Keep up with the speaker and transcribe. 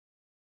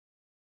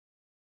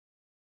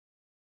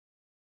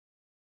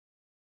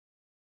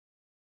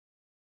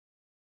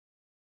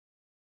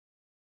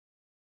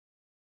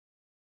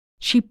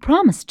She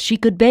promised she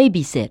could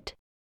babysit.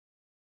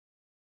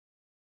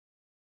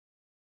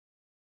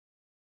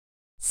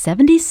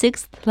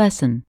 76th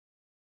lesson.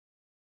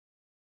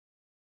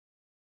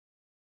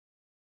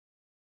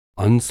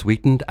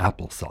 Unsweetened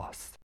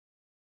applesauce.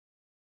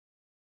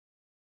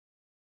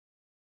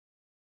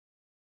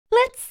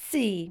 Let's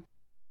see.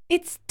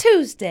 It's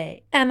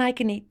Tuesday, and I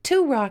can eat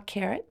 2 raw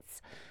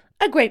carrots,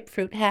 a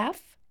grapefruit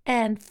half,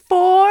 and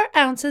 4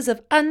 ounces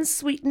of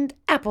unsweetened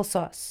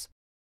applesauce.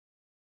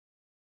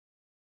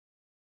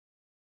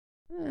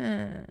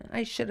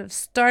 I should have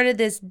started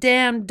this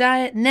damn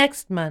diet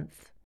next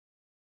month.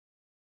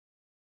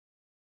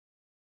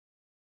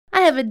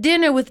 I have a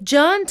dinner with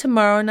John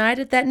tomorrow night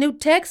at that new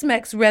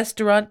Tex-Mex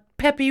restaurant,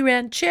 Pepe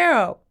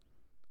Ranchero.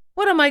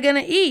 What am I going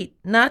to eat?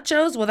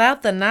 Nachos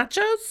without the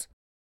nachos?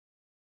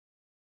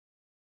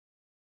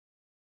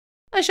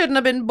 I shouldn't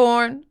have been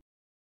born.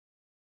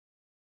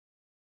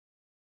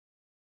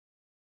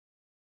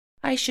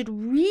 I should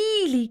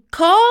really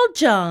call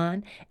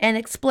John and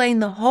explain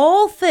the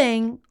whole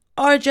thing,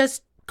 or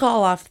just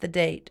call off the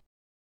date.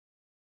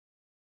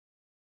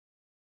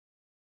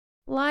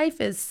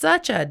 Life is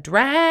such a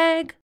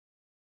drag.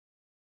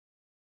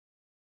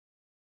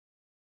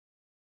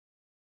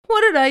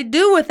 What did I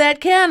do with that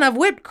can of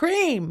whipped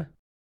cream?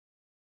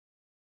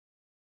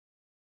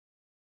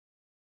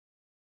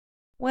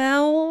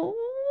 Well,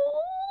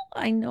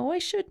 I know I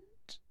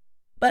shouldn't,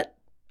 but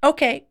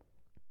okay.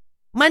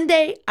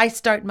 Monday, I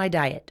start my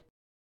diet.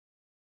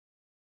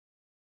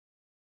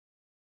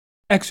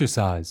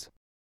 Exercise.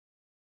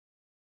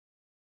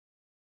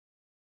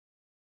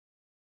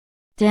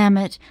 Damn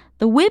it,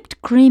 the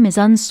whipped cream is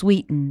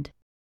unsweetened.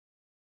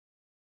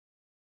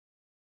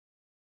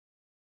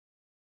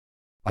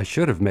 I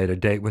should have made a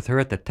date with her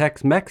at the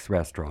Tex-Mex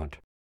restaurant.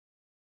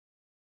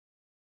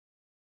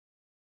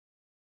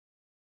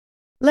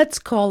 Let's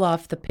call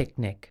off the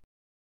picnic.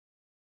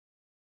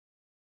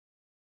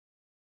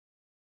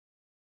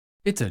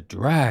 It's a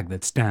drag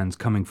that Stan's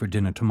coming for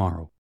dinner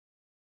tomorrow.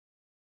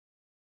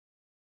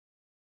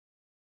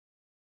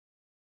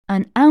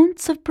 An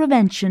ounce of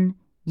prevention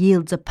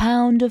yields a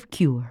pound of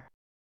cure.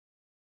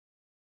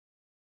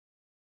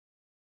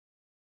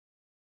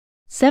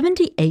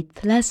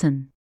 78th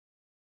lesson.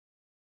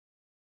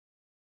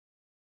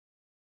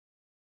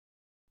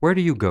 Where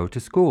do you go to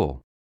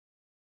school?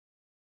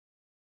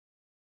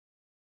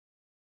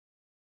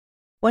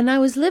 When I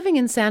was living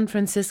in San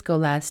Francisco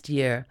last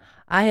year,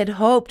 I had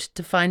hoped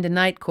to find a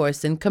night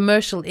course in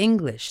commercial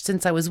English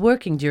since I was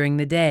working during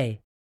the day.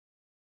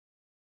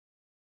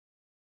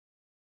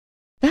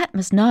 That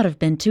must not have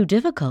been too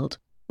difficult,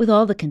 with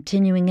all the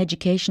continuing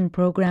education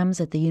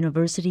programs at the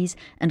universities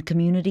and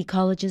community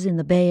colleges in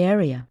the Bay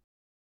Area.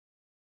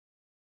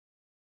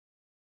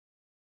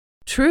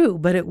 True,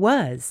 but it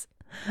was.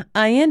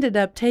 I ended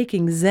up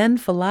taking Zen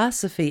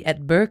philosophy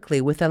at Berkeley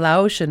with a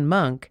Laotian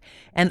monk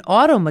and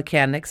auto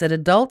mechanics at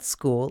adult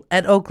school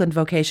at Oakland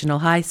Vocational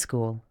High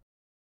School.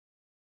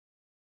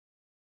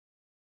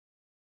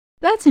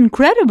 That's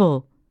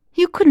incredible!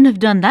 You couldn't have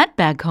done that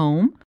back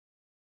home.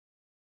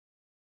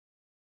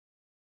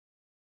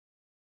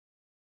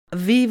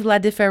 Vive la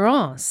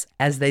différence,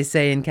 as they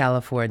say in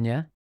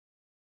California.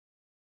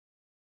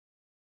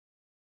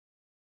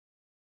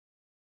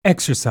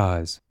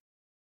 Exercise.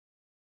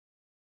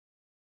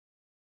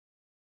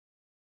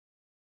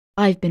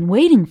 I've been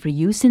waiting for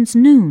you since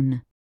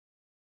noon.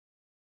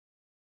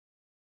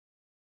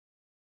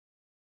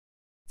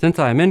 Since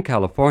I am in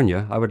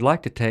California, I would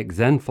like to take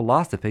Zen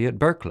philosophy at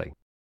Berkeley.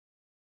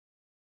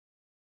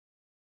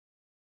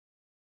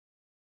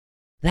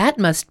 That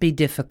must be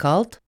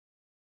difficult.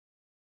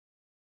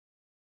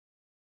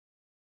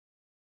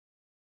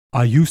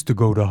 I used to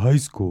go to high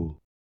school.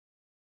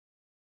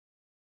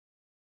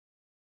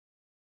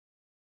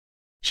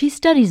 She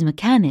studies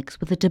mechanics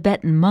with a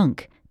Tibetan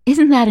monk.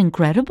 Isn't that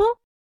incredible?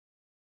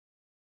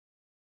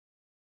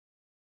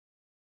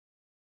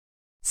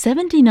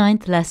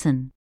 79th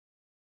lesson.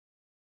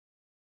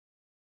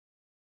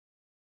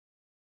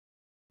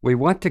 We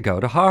want to go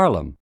to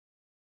Harlem.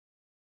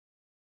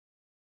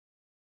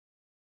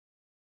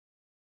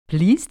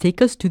 Please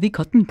take us to the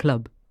Cotton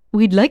Club.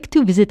 We'd like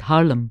to visit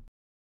Harlem.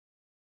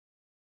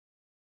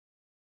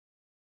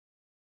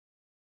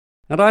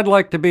 And I'd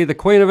like to be the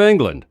Queen of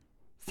England.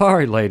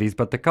 Sorry, ladies,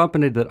 but the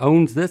company that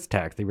owns this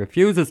taxi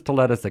refuses to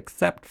let us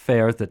accept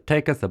fares that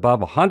take us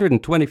above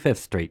 125th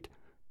Street.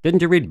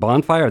 Didn't you read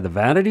Bonfire of the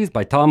Vanities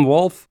by Tom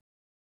Wolfe?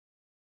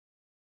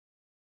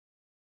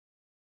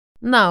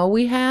 No,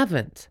 we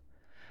haven't.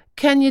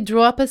 Can you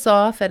drop us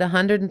off at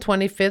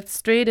 125th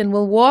Street and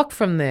we'll walk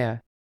from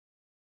there?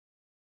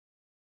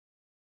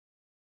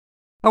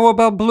 How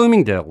about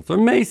Bloomingdale's or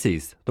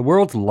Macy's, the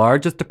world's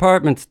largest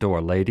department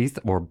store, ladies,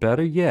 or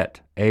better yet,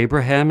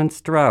 Abraham and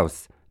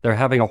Straus. They're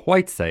having a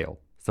white sale.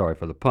 Sorry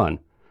for the pun.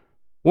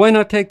 Why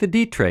not take the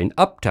D train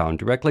uptown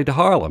directly to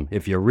Harlem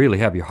if you really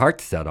have your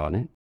heart set on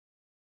it?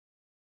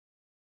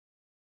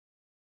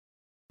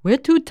 We're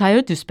too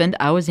tired to spend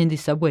hours in the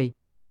subway.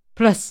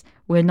 Plus,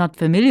 we're not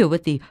familiar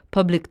with the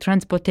public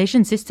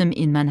transportation system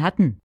in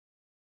Manhattan.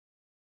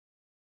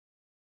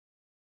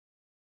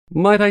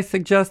 Might I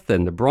suggest,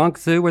 then, the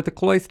Bronx Zoo or the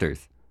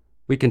Cloisters?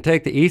 We can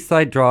take the East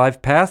Side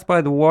Drive, pass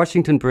by the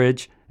Washington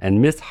Bridge, and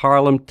miss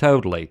Harlem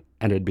totally,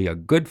 and it'd be a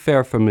good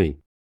fare for me.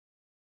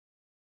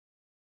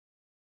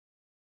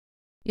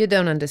 You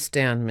don't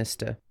understand,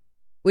 mister.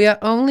 We are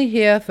only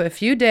here for a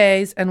few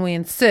days, and we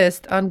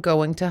insist on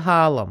going to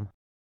Harlem.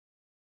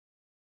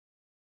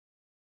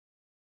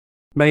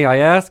 May I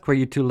ask where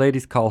you two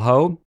ladies call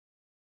home?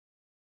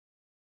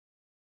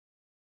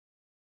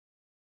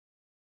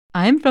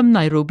 I'm from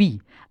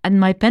Nairobi, and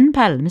my pen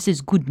pal,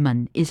 Mrs.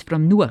 Goodman, is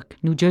from Newark,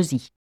 New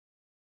Jersey.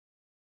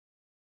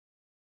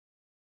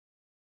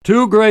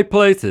 Two great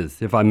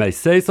places, if I may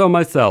say so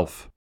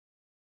myself.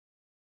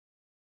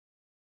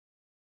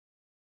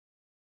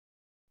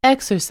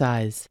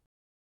 Exercise.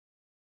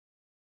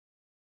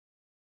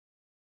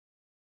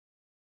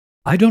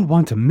 I don't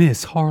want to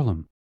miss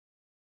Harlem.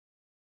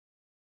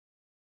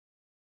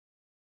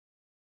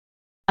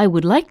 I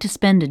would like to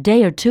spend a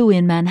day or two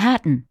in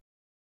Manhattan.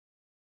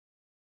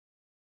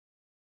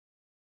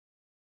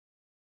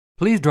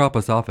 Please drop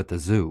us off at the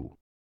zoo.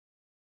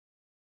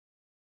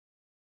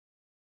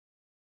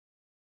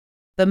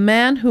 The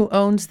man who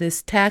owns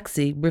this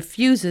taxi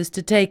refuses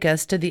to take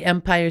us to the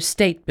Empire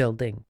State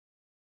Building.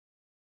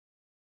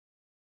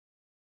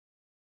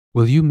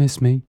 Will you miss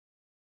me?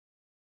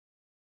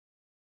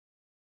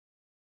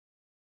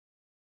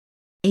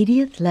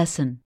 80th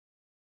lesson.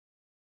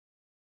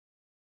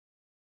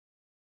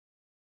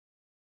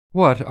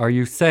 What are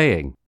you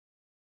saying?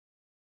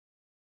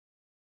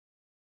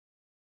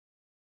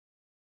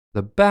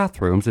 The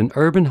bathrooms in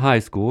urban high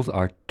schools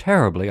are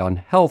terribly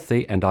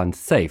unhealthy and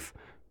unsafe,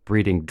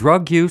 breeding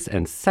drug use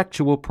and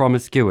sexual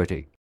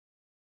promiscuity.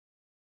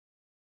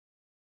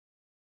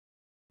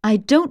 I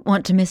don't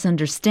want to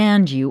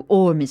misunderstand you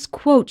or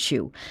misquote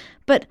you,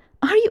 but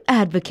are you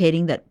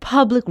advocating that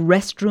public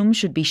restrooms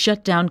should be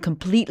shut down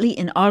completely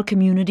in our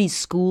community's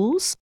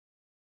schools?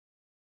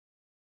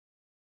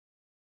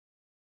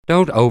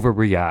 Don't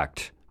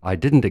overreact. I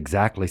didn't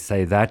exactly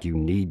say that, you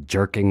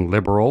knee-jerking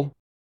liberal.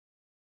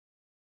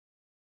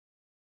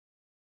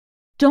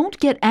 Don't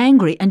get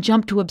angry and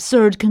jump to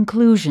absurd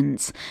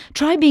conclusions.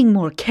 Try being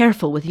more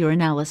careful with your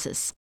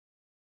analysis.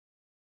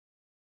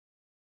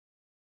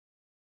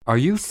 Are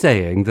you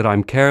saying that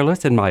I'm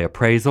careless in my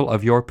appraisal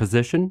of your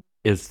position?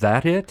 Is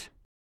that it?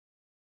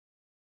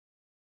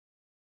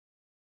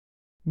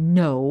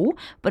 No,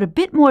 but a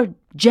bit more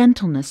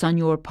gentleness on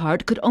your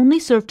part could only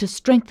serve to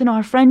strengthen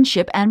our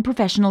friendship and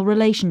professional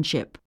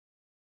relationship.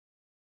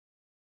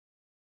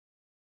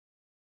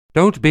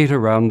 Don't beat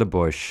around the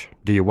bush.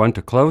 Do you want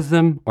to close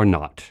them or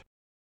not?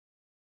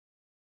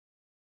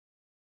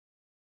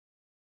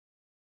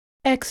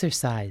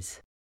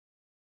 Exercise.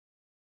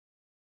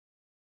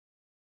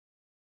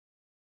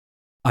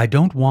 I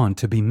don't want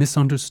to be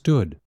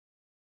misunderstood.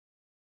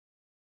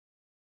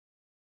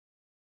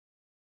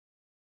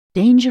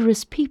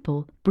 Dangerous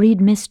people breed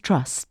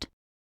mistrust.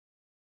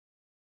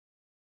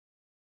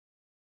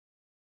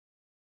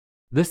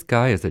 This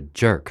guy is a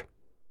jerk.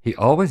 He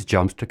always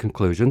jumps to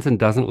conclusions and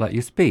doesn't let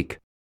you speak.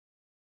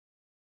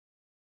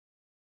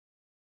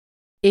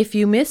 If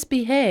you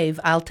misbehave,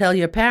 I'll tell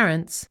your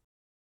parents.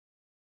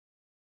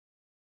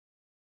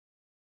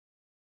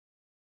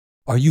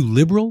 Are you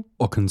liberal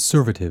or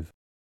conservative?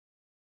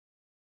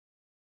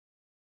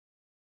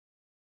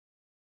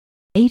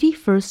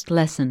 81st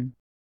lesson.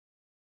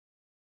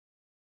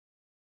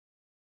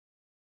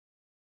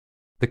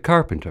 The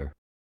carpenter.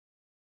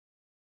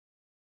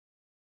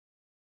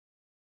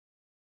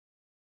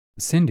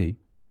 Cindy,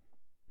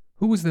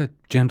 who was that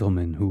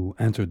gentleman who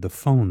answered the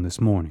phone this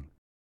morning?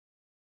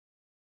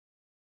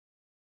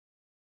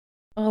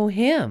 Oh,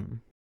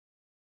 him.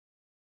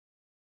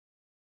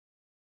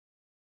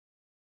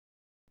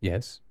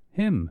 Yes,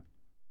 him.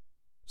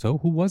 So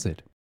who was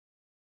it?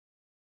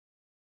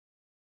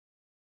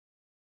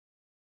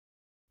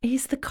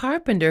 He's the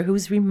carpenter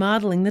who's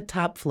remodeling the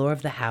top floor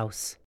of the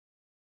house.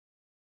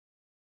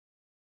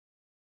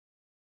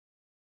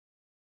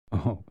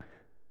 Oh,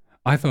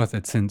 I thought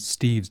that since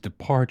Steve's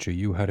departure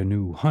you had a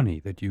new honey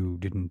that you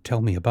didn't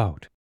tell me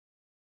about.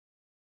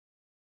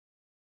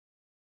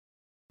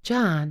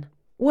 John,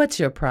 what's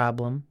your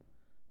problem?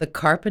 The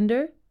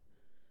carpenter?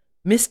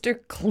 Mr.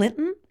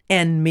 Clinton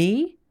and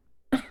me?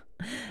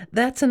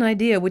 That's an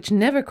idea which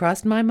never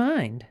crossed my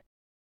mind.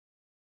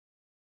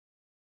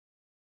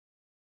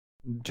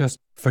 Just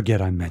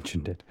forget I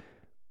mentioned it.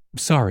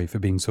 Sorry for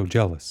being so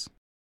jealous.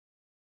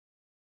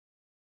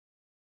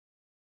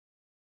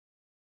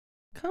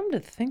 Come to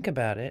think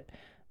about it,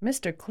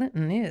 Mr.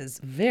 Clinton is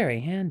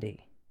very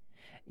handy.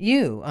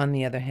 You, on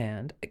the other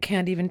hand,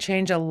 can't even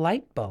change a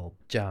light bulb,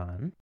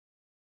 John.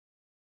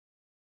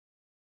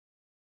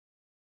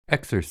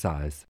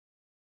 Exercise.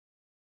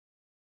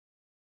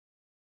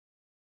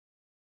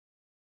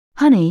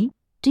 Honey,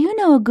 do you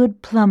know a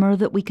good plumber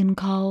that we can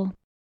call?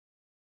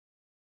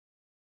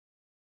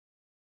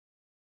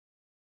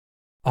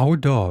 Our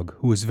dog,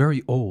 who is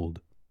very old,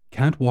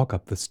 can't walk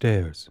up the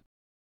stairs.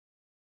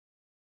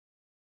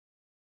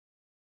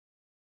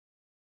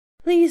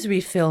 Please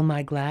refill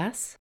my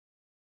glass.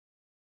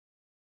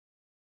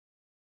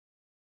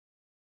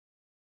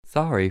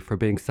 Sorry for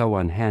being so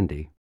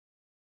unhandy.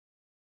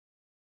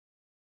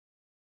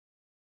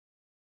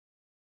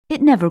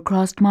 It never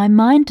crossed my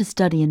mind to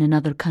study in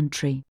another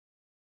country.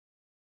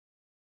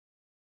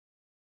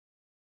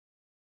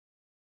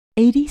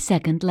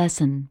 82nd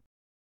lesson.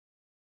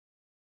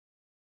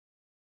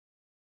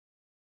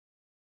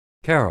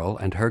 Carol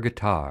and her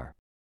guitar.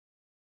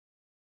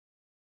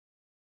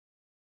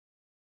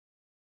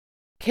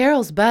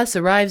 Carol's bus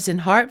arrives in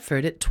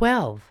Hartford at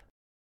 12.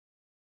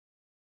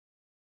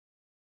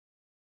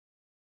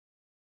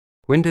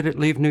 When did it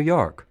leave New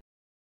York?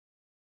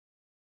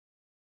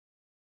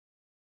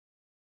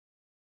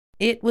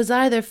 It was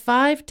either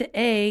 5 to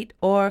 8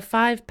 or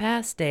 5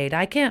 past 8.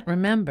 I can't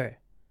remember.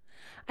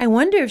 I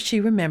wonder if she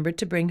remembered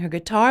to bring her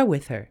guitar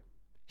with her.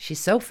 She's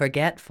so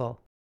forgetful.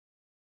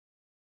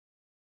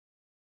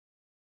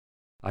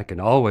 I can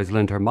always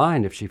lend her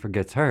mine if she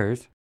forgets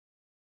hers.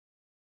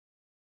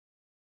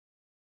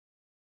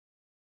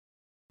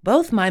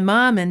 Both my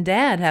mom and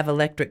dad have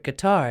electric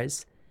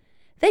guitars.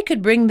 They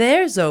could bring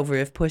theirs over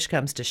if push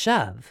comes to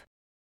shove.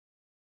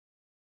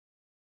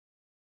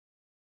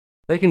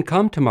 They can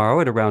come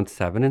tomorrow at around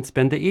 7 and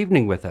spend the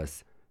evening with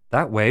us.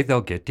 That way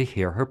they'll get to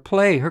hear her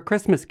play her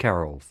Christmas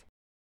carols.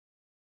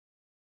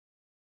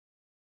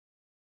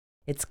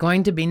 It's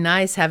going to be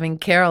nice having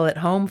Carol at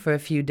home for a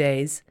few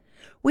days.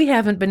 We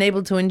haven't been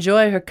able to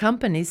enjoy her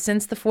company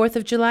since the 4th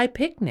of July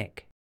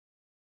picnic.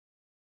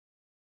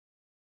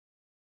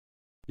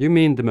 You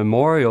mean the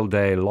Memorial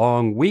Day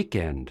long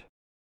weekend?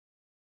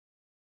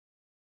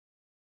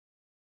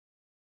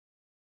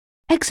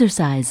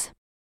 Exercise.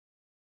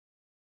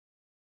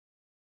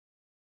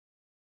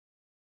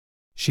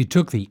 She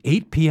took the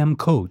 8 p.m.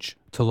 coach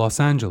to Los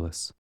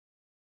Angeles.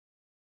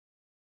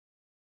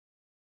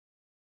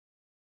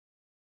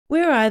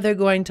 We're either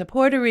going to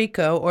Puerto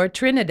Rico or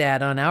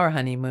Trinidad on our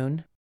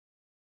honeymoon.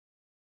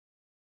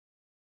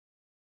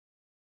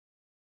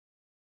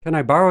 Can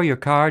I borrow your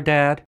car,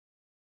 Dad?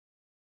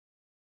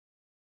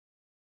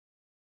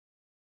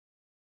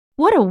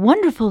 What a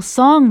wonderful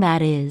song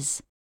that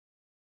is.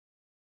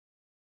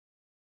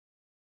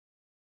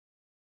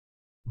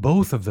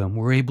 Both of them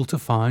were able to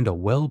find a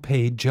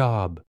well-paid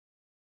job.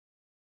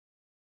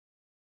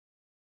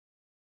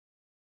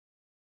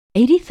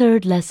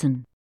 83rd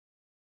lesson.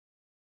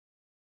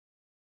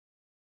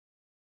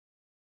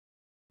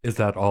 Is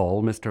that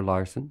all, Mr.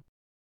 Larson?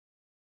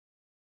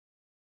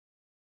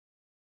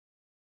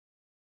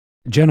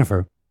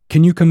 Jennifer,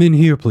 can you come in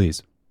here,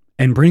 please?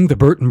 And bring the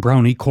Burton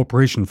Brownie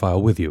Corporation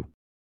file with you.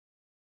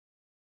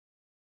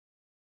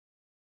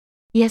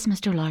 Yes,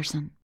 Mr.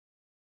 Larson.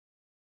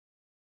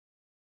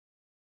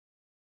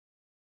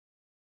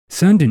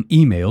 Send an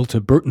email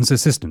to Burton's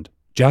assistant,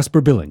 Jasper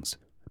Billings,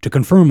 to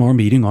confirm our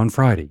meeting on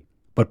Friday,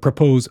 but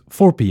propose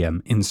 4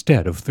 p.m.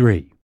 instead of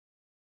 3.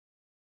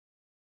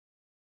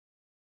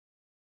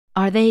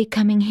 Are they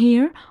coming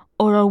here,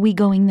 or are we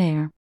going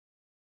there?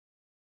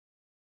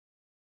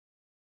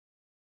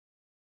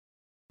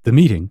 The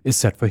meeting is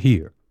set for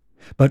here,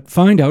 but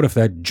find out if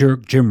that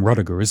jerk Jim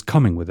Rudiger is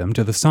coming with them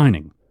to the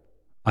signing.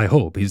 I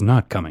hope he's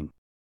not coming.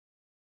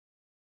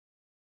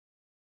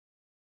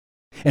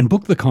 And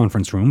book the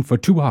conference room for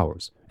 2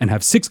 hours and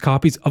have 6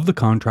 copies of the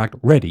contract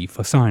ready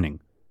for signing.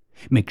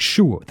 Make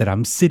sure that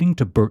I'm sitting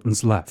to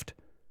Burton's left.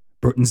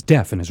 Burton's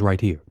deaf and is right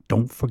here.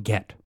 Don't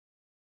forget.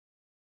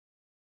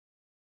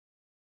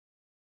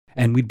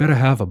 And we'd better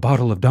have a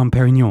bottle of Dom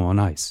Perignon on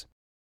ice.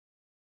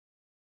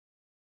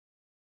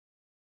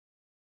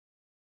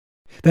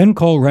 Then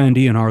call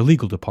Randy in our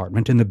legal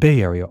department in the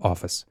Bay Area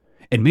office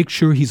and make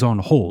sure he's on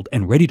hold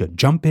and ready to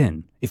jump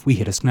in if we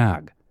hit a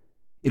snag.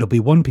 It'll be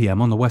 1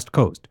 p.m. on the West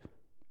Coast.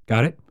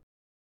 Got it?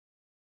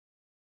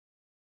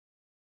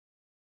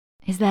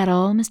 Is that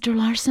all, Mr.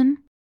 Larson?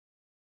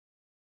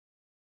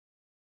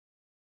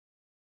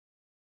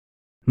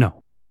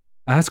 No.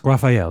 Ask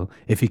Raphael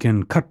if he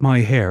can cut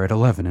my hair at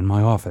 11 in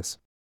my office.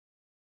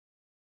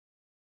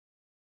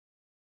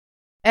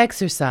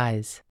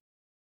 Exercise.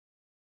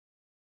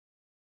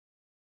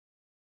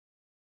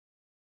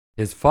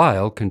 His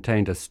file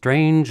contained a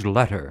strange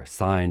letter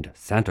signed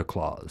Santa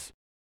Claus.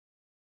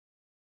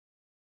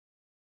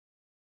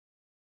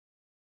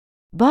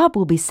 Bob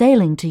will be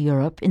sailing to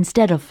Europe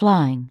instead of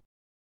flying.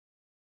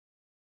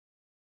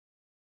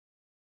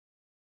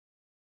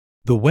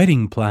 The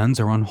wedding plans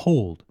are on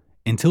hold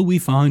until we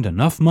find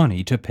enough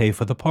money to pay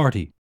for the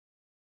party.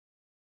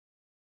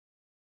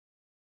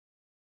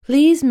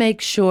 Please make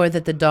sure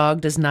that the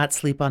dog does not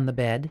sleep on the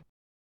bed.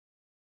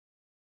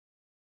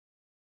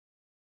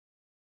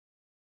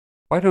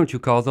 Why don't you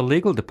call the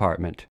legal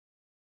department?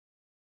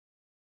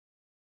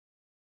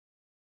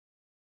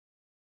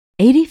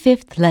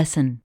 85th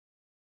lesson.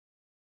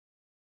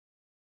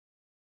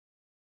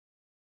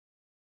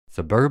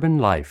 Suburban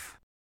life.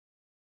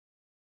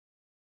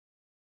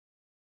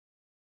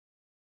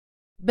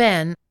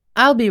 Ben,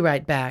 I'll be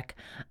right back.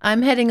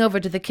 I'm heading over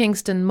to the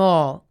Kingston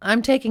Mall.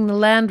 I'm taking the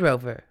Land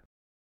Rover.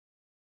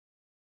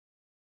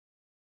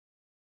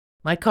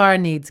 My car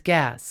needs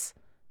gas.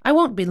 I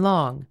won't be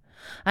long.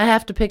 I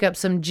have to pick up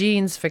some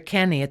jeans for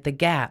Kenny at the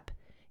Gap.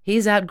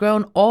 He's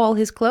outgrown all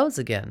his clothes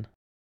again.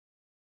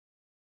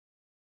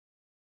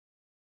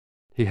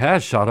 He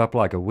has shot up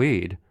like a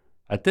weed.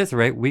 At this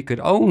rate, we could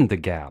own the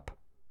Gap.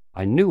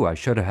 I knew I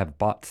should have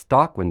bought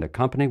stock when the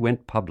company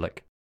went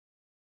public.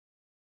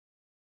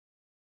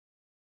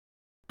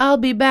 I'll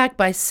be back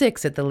by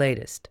 6 at the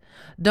latest.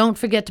 Don't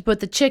forget to put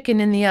the chicken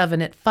in the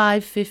oven at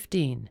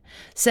 5:15.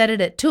 Set it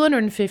at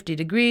 250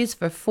 degrees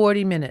for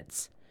 40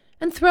 minutes.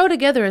 And throw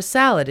together a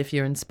salad if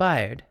you're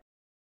inspired.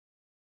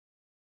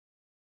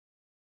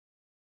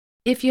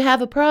 If you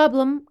have a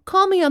problem,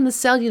 call me on the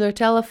cellular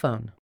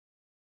telephone.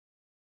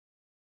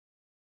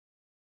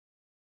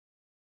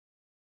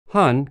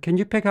 Hun, can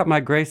you pick up my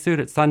gray suit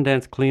at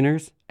Sundance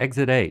Cleaners,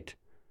 exit 8?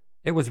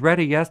 It was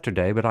ready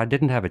yesterday, but I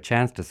didn't have a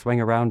chance to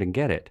swing around and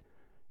get it.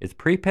 It's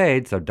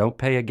prepaid, so don't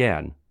pay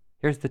again.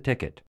 Here's the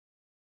ticket.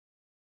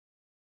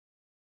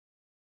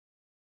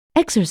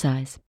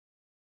 Exercise.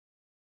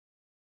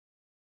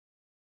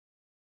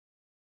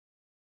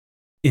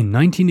 In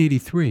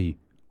 1983,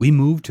 we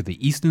moved to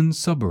the eastern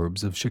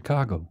suburbs of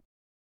Chicago.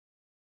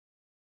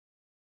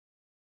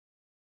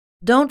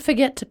 Don't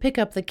forget to pick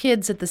up the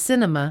kids at the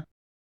cinema.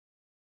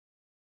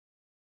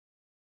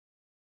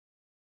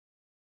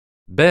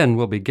 Ben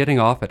will be getting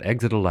off at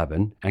exit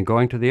 11 and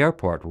going to the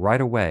airport right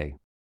away.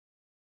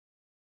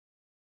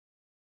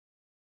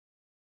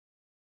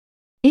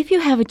 If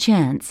you have a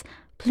chance,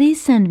 please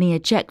send me a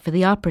check for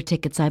the opera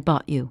tickets I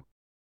bought you.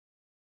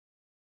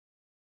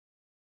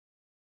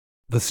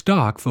 The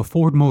stock for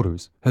Ford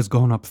Motors has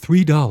gone up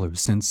 $3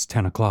 since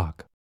 10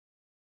 o'clock.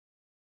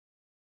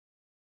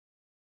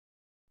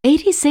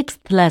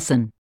 86th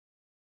lesson.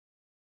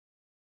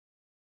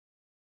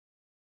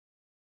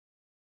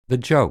 The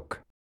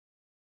joke.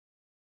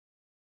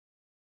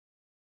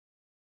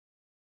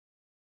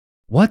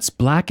 What's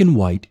black and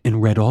white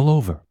and red all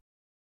over?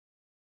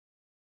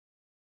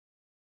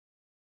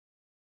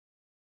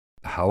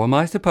 How am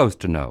I supposed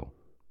to know?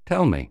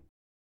 Tell me.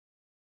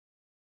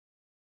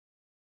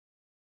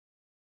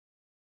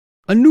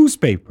 A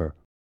newspaper.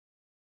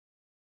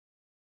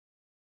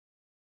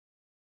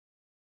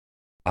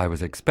 I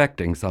was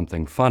expecting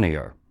something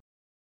funnier.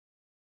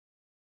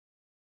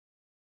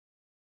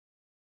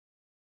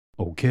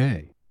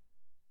 Okay.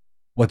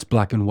 What's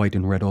black and white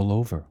and red all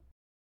over?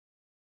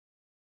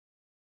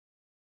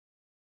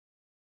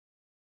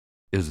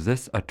 Is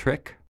this a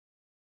trick?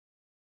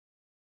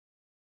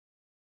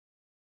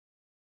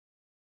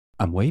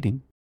 I'm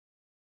waiting.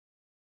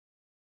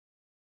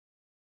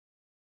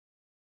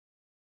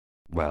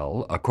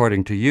 Well,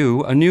 according to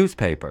you, a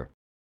newspaper.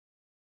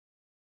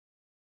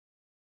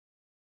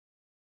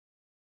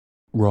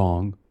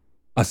 Wrong.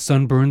 A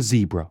sunburned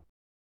zebra.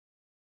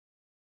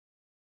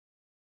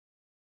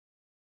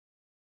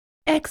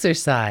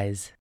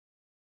 Exercise.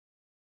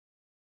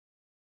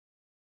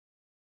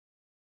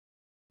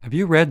 Have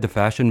you read the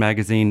fashion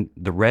magazine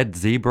The Red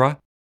Zebra?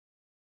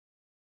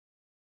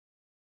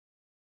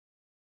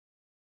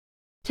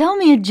 Tell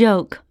me a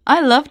joke. I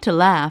love to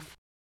laugh.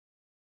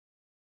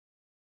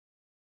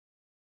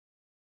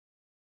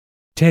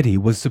 Teddy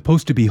was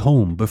supposed to be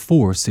home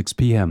before 6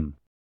 p.m.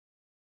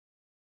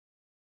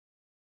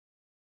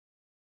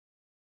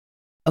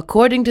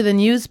 According to the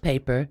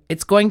newspaper,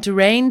 it's going to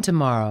rain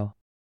tomorrow.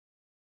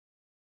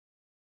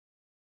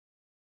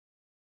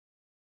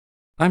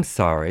 I'm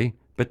sorry,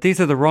 but these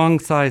are the wrong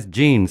size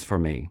jeans for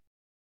me.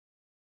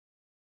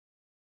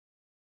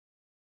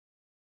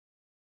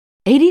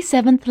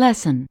 87th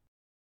lesson.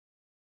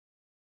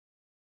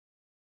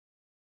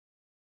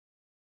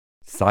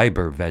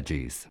 Cyber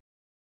veggies.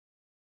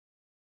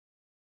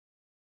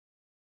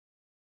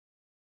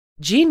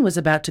 Jean was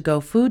about to go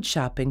food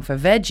shopping for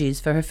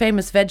veggies for her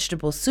famous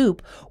vegetable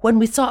soup when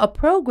we saw a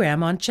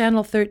program on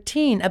Channel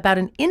 13 about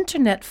an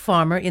internet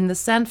farmer in the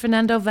San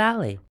Fernando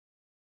Valley.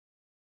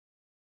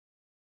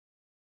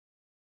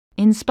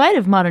 In spite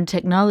of modern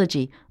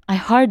technology, I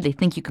hardly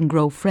think you can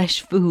grow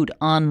fresh food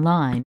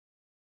online.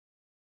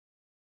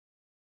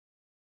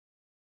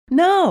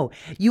 No,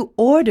 you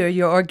order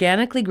your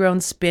organically grown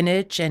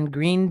spinach and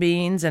green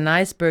beans and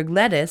iceberg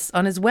lettuce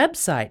on his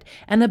website,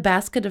 and a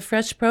basket of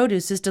fresh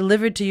produce is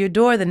delivered to your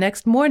door the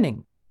next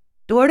morning.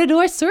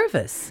 Door-to-door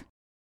service.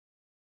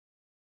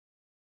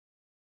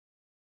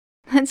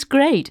 That's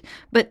great,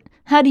 but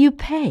how do you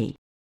pay?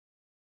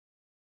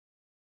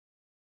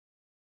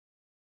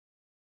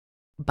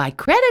 By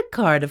credit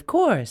card, of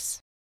course.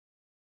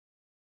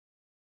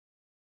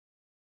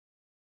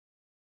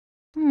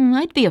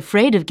 I'd be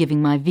afraid of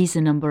giving my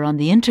Visa number on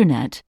the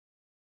internet.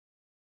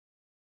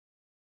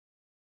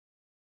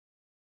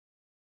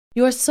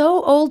 You're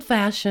so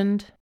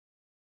old-fashioned.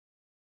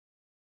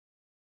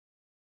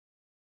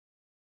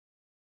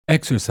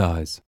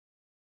 Exercise.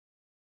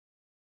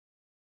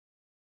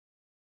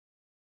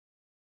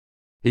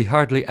 He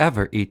hardly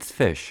ever eats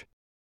fish.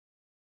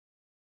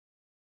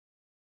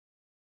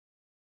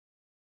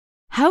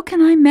 How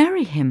can I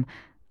marry him?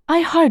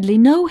 I hardly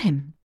know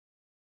him.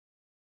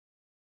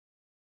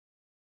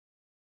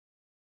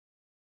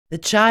 The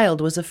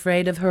child was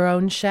afraid of her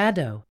own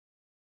shadow.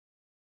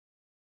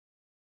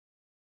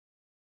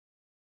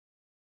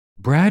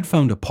 Brad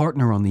found a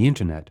partner on the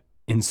internet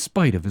in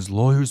spite of his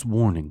lawyer's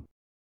warning.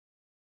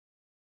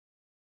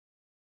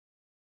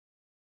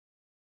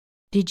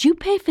 Did you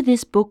pay for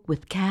this book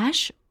with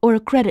cash or a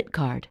credit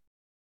card?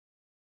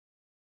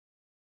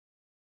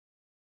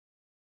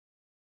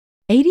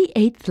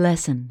 88th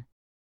lesson.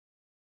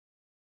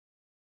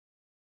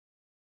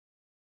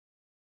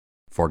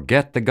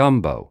 Forget the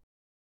gumbo.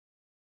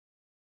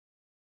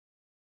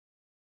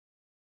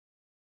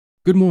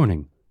 Good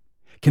morning.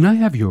 Can I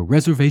have your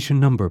reservation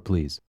number,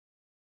 please?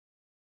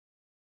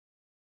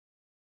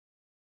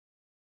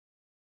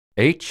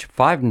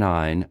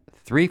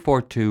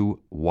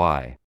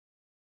 H59342Y.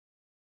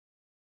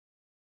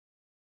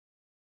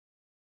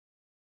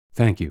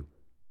 Thank you.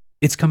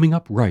 It's coming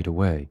up right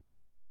away.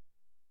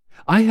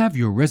 I have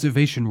your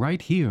reservation right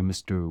here,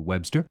 Mr.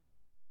 Webster.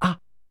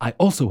 I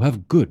also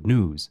have good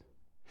news.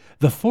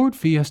 The Ford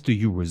Fiesta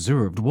you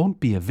reserved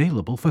won't be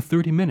available for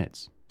 30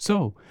 minutes,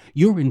 so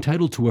you're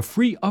entitled to a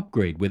free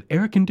upgrade with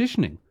air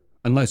conditioning,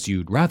 unless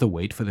you'd rather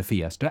wait for the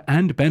Fiesta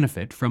and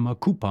benefit from a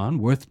coupon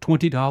worth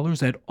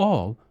 $20 at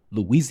all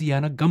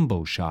Louisiana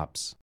gumbo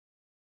shops.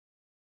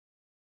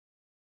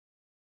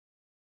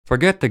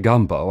 Forget the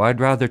gumbo. I'd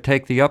rather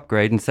take the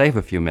upgrade and save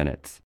a few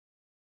minutes.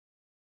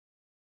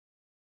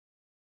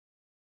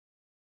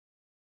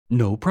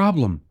 No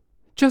problem.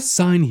 Just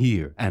sign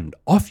here and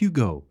off you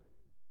go.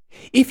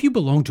 If you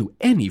belong to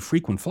any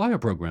frequent flyer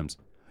programs,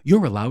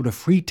 you're allowed a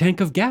free tank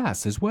of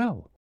gas as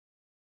well.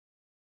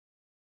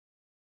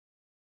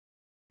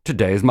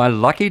 Today's my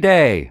lucky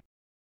day.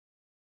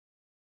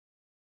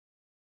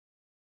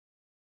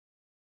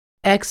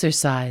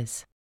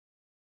 Exercise.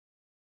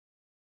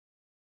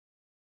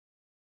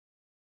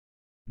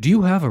 Do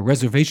you have a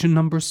reservation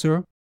number,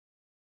 sir?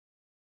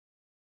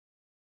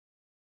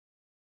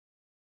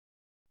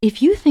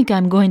 If you think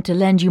I'm going to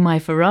lend you my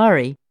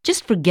Ferrari,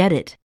 just forget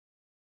it.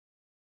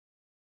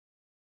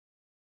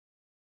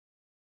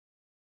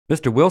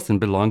 Mr. Wilson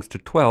belongs to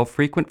 12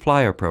 frequent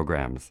flyer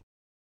programs.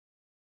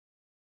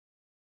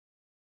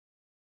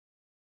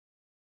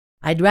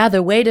 I'd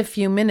rather wait a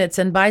few minutes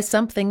and buy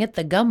something at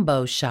the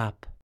gumbo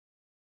shop.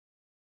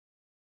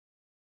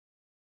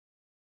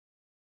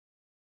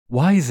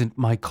 Why isn't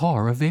my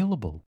car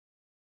available?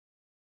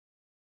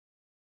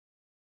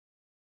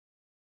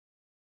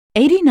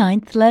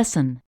 89th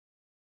lesson.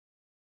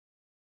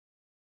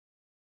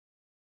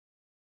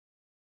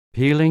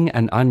 Peeling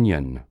an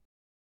onion.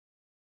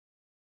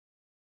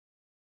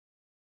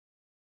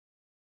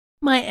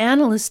 My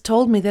analyst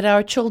told me that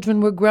our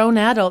children were grown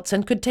adults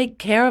and could take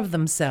care of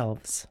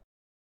themselves.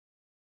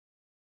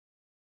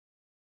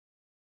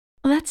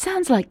 Well, that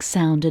sounds like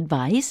sound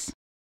advice.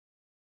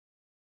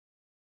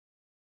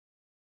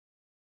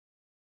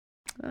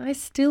 I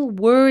still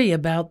worry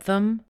about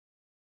them.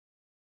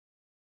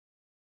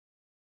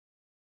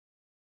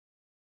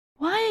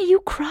 Why are you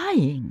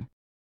crying?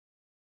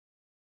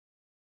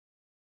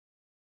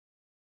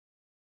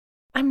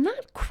 I'm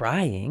not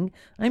crying.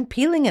 I'm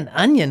peeling an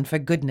onion, for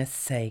goodness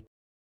sake.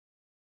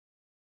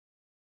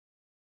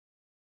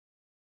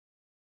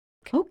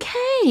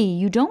 Okay,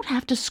 you don't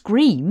have to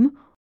scream.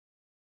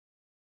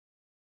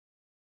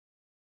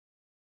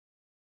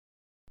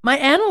 My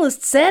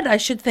analyst said I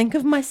should think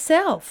of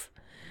myself.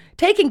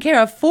 Taking care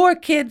of 4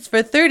 kids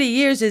for 30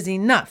 years is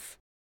enough.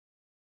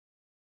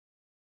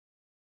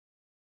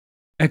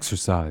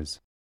 Exercise.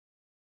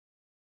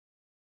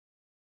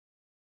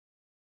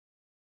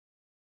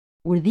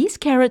 Were these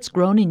carrots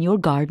grown in your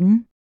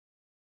garden?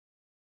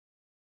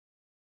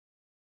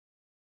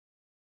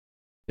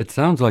 It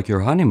sounds like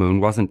your honeymoon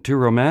wasn't too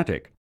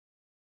romantic.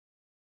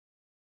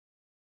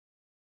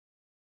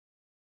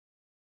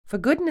 For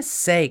goodness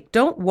sake,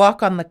 don't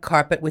walk on the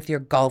carpet with your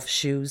golf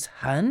shoes,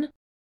 hun.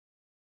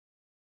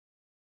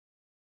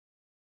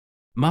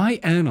 My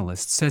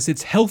analyst says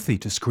it's healthy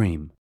to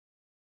scream.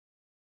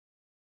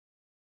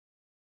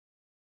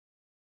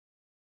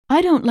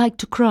 I don't like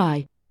to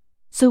cry,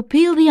 so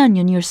peel the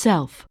onion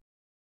yourself.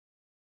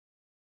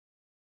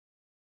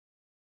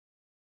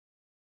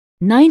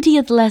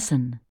 90th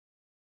lesson.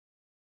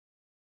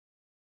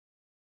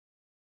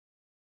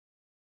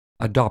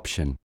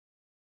 Adoption.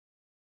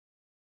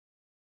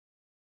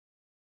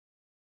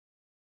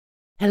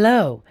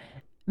 Hello.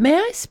 May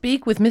I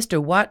speak with Mr.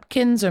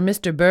 Watkins or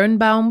Mr.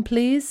 Birnbaum,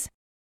 please?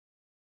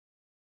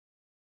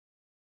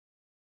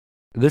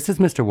 This is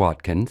Mr.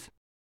 Watkins.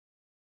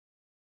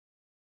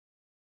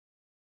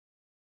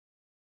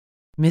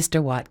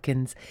 Mr.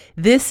 Watkins,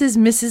 this is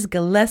Mrs.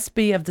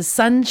 Gillespie of the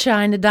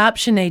Sunshine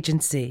Adoption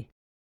Agency.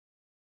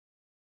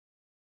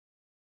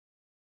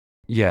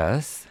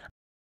 Yes.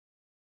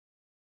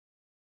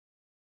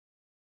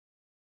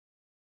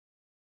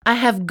 I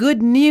have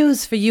good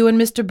news for you and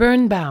Mr.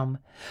 Birnbaum.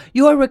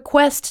 Your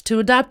request to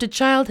adopt a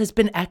child has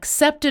been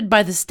accepted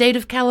by the state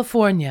of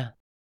California.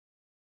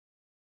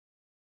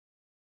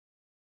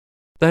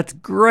 That's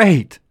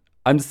great.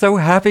 I'm so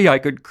happy I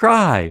could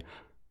cry.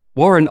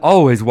 Warren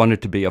always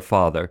wanted to be a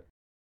father.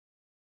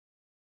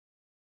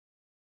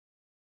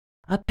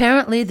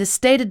 Apparently, the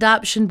state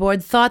adoption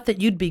board thought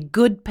that you'd be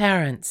good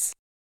parents.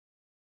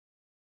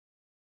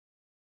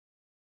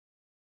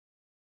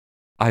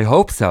 I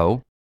hope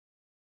so.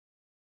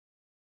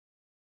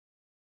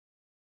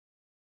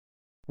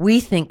 We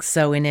think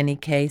so in any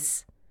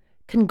case.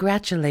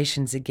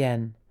 Congratulations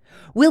again.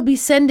 We'll be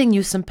sending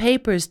you some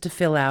papers to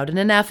fill out and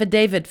an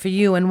affidavit for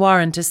you and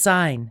Warren to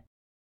sign.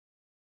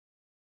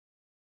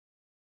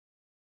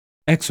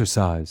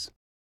 Exercise.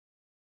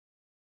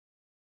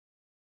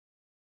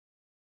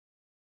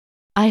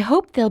 I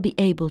hope they'll be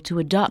able to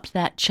adopt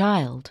that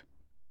child.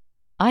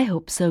 I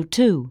hope so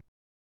too.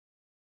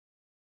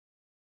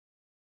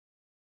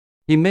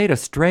 He made a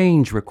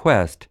strange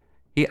request.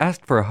 He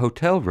asked for a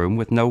hotel room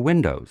with no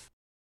windows.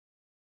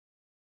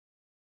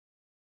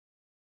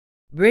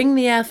 Bring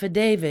the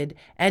affidavit,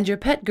 and your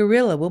pet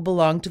gorilla will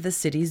belong to the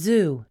city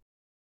zoo.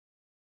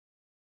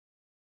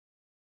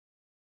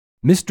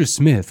 Mr.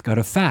 Smith got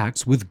a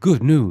fax with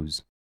good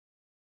news.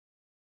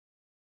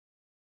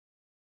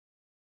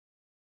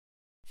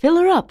 Fill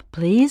her up,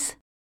 please.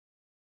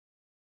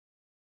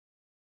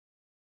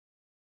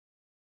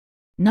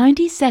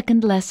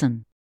 92nd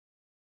lesson.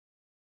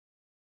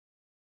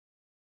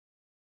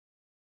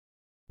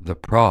 The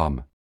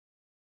prom.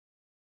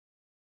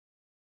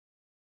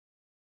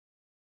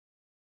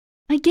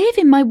 I gave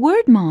him my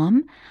word,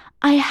 Mom.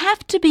 I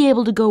have to be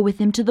able to go with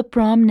him to the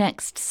prom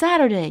next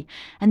Saturday,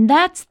 and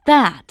that's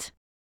that.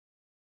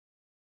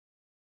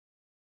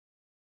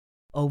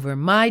 Over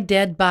my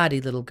dead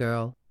body, little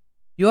girl.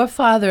 Your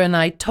father and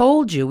I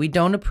told you we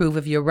don't approve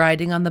of your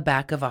riding on the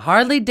back of a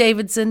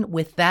Harley-Davidson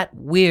with that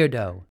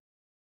weirdo.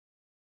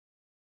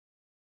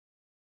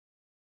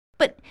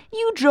 But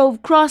you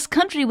drove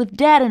cross-country with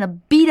Dad in a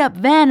beat-up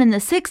van in the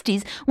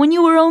 60s when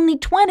you were only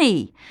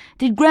 20.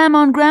 Did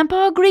Grandma and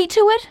Grandpa agree to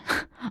it?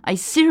 I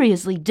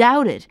seriously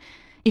doubt it.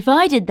 If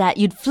I did that,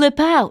 you'd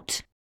flip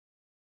out.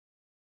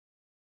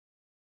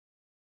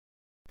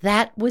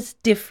 That was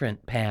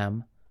different,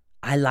 Pam.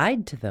 I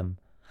lied to them.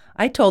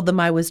 I told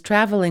them I was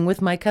traveling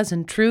with my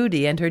cousin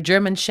Trudy and her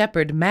German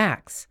shepherd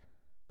Max.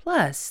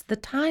 Plus, the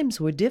times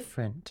were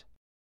different.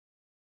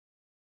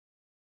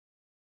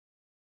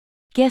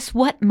 Guess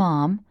what,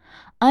 Mom?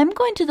 I'm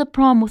going to the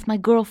prom with my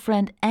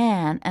girlfriend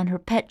Anne and her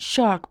pet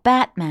shark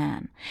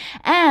Batman.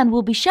 Anne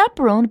will be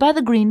chaperoned by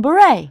the Green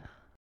Beret.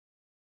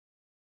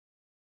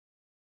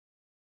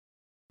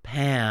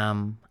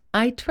 Pam,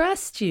 I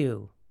trust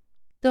you.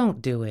 Don't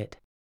do it.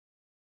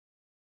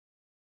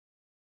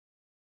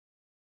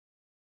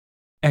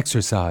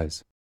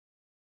 Exercise.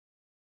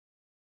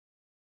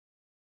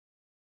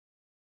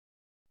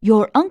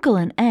 Your uncle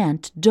and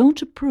aunt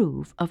don't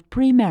approve of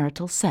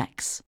premarital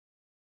sex.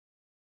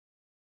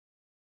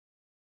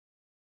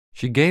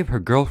 She gave her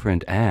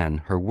girlfriend Anne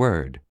her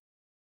word.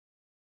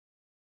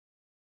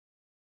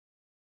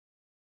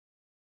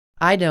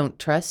 I don't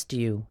trust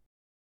you.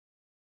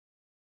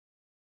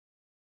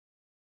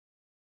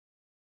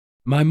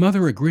 My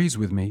mother agrees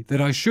with me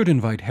that I should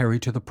invite Harry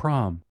to the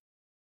prom.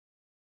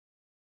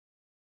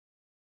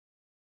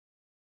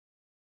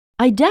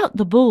 I doubt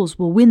the Bulls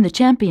will win the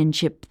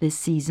championship this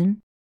season.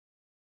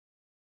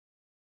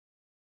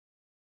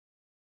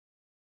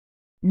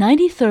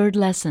 93rd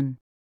lesson.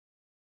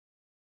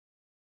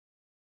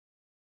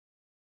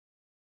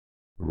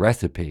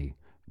 Recipe: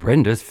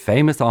 Brenda's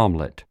famous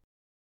omelet.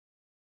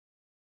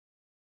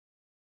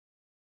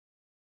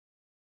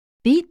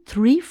 Beat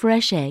 3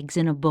 fresh eggs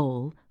in a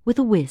bowl with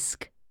a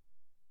whisk.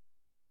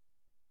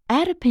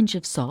 Add a pinch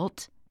of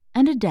salt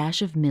and a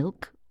dash of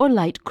milk or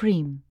light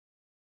cream.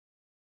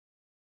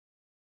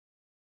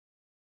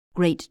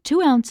 Grate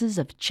 2 ounces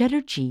of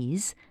cheddar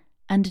cheese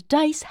and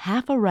dice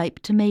half a ripe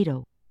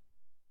tomato.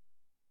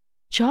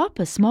 Chop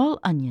a small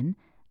onion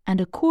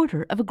and a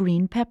quarter of a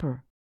green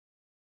pepper.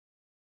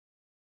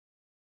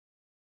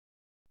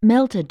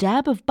 Melt a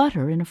dab of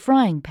butter in a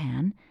frying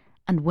pan,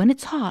 and when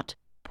it's hot,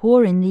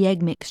 pour in the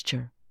egg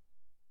mixture.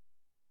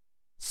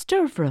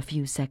 Stir for a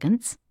few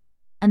seconds,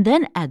 and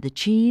then add the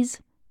cheese,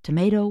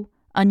 tomato,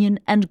 onion,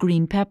 and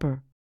green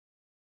pepper.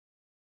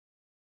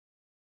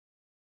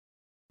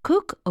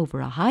 Cook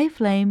over a high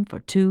flame for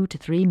 2 to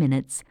 3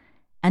 minutes,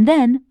 and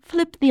then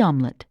flip the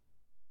omelette.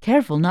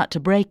 Careful not to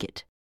break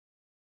it.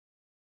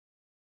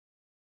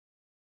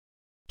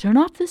 Turn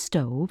off the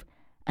stove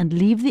and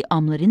leave the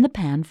omelette in the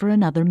pan for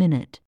another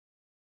minute.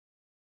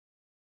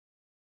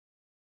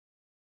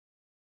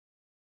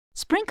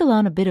 Sprinkle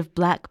on a bit of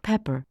black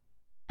pepper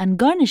and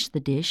garnish the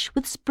dish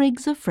with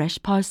sprigs of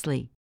fresh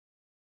parsley.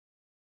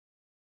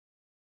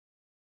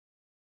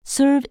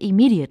 Serve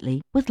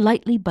immediately with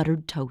lightly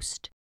buttered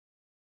toast.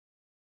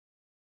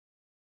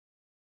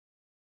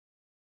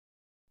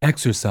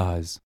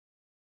 Exercise.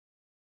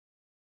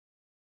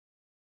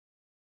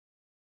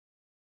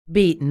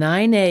 Beat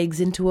 9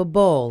 eggs into a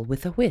bowl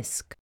with a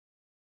whisk.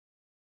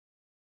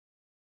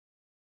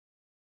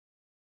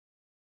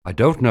 I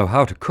don't know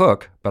how to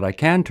cook, but I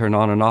can turn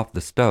on and off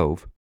the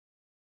stove.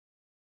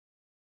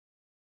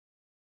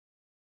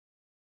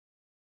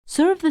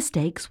 Serve the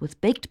steaks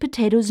with baked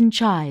potatoes and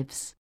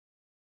chives.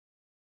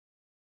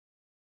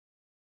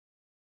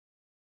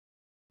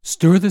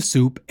 Stir the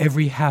soup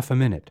every half a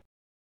minute.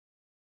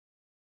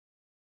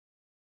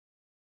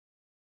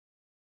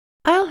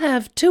 I'll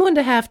have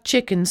 2½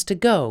 chickens to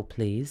go,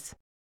 please.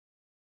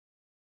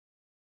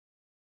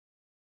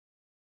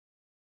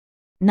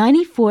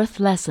 94th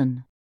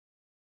lesson.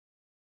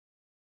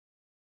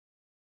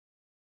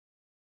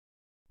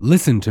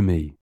 Listen to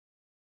me.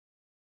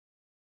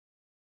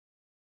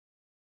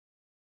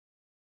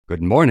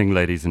 Good morning,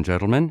 ladies and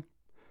gentlemen.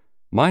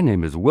 My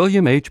name is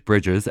William H.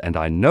 Bridges, and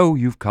I know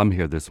you've come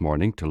here this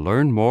morning to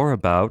learn more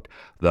about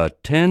the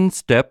 10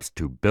 steps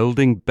to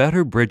building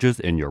better bridges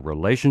in your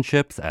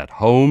relationships at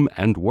home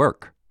and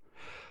work.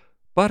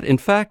 But in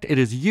fact, it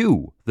is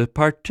you, the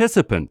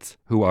participants,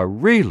 who are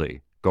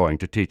really going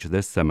to teach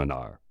this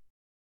seminar.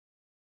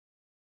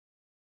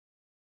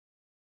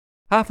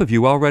 Half of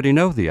you already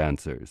know the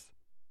answers,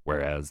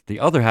 whereas the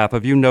other half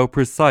of you know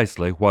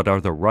precisely what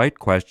are the right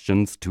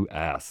questions to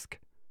ask.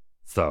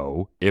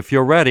 So, if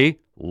you're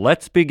ready,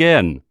 let's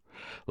begin.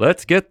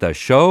 Let's get the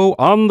show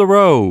on the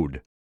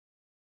road.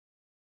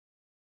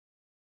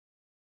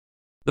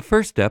 The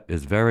first step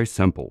is very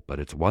simple, but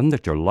it's one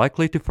that you're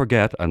likely to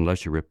forget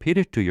unless you repeat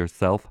it to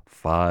yourself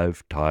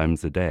 5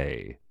 times a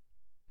day,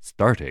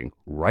 starting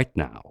right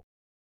now.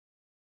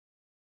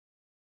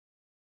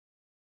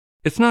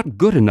 It's not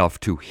good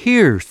enough to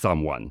hear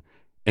someone.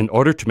 In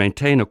order to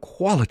maintain a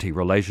quality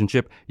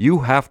relationship, you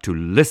have to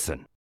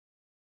listen.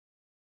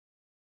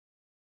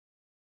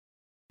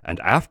 And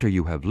after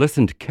you have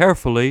listened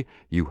carefully,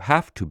 you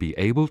have to be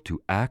able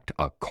to act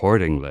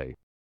accordingly.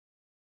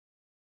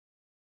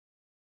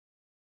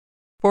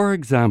 For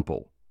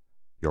example,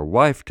 your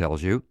wife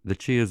tells you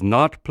that she is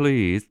not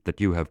pleased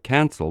that you have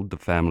canceled the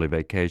family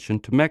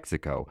vacation to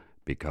Mexico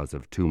because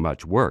of too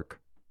much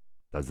work.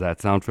 Does that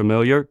sound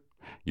familiar?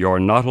 You're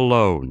not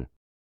alone.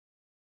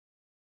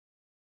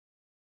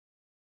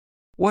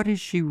 What is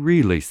she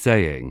really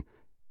saying,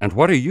 and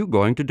what are you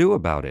going to do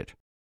about it?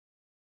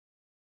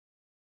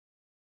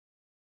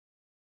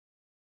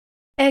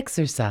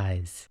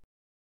 Exercise.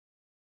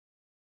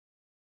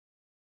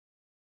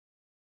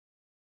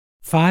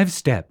 5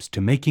 steps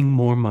to making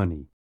more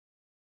money.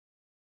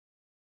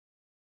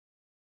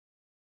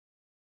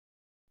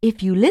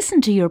 If you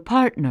listen to your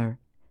partner,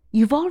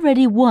 you've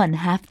already won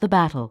half the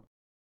battle.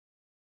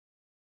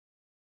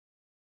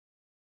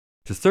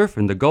 To surf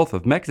in the Gulf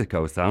of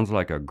Mexico sounds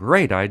like a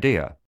great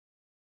idea.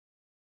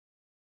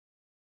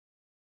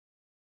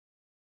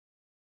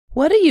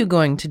 What are you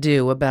going to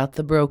do about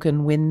the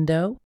broken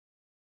window?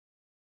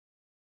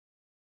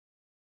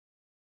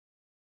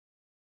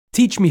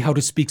 Teach me how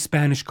to speak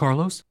Spanish,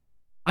 Carlos.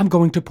 I'm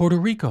going to Puerto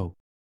Rico.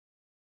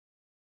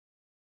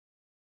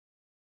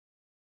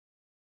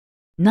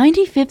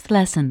 95th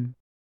lesson.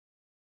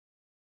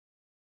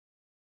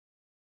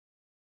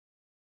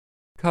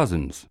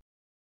 Cousins.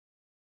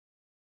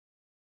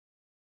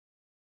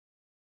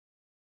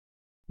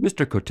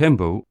 Mr.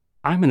 Kotembu,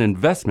 I'm an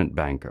investment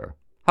banker.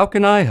 How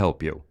can I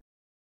help you?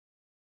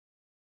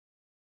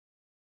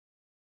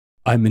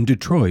 I'm in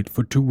Detroit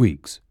for 2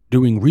 weeks,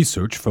 doing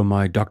research for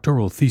my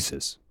doctoral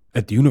thesis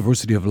at the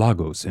University of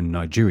Lagos in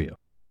Nigeria.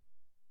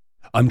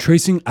 I'm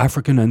tracing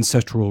African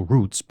ancestral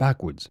roots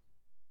backwards,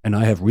 and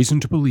I have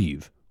reason to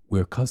believe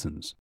we're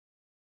cousins.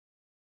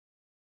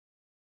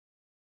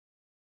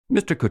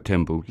 Mr.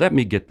 Kotembu, let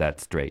me get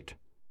that straight.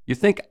 You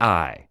think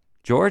I,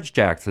 George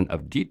Jackson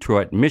of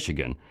Detroit,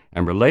 Michigan,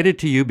 am related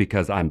to you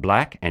because I'm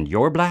black and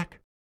you're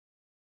black?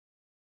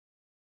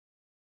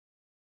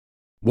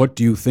 What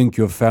do you think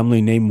your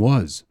family name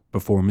was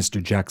before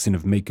Mr. Jackson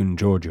of Macon,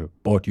 Georgia,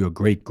 bought your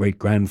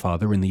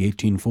great-great-grandfather in the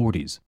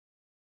 1840s?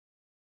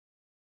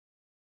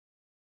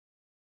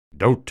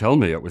 Don't tell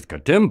me it was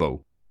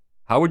Kotembu.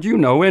 How would you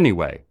know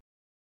anyway?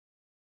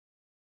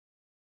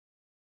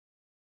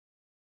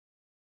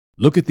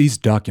 Look at these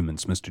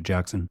documents, Mr.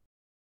 Jackson.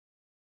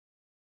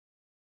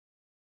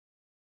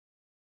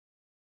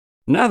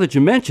 Now that you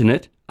mention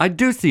it, I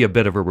do see a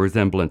bit of a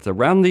resemblance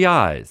around the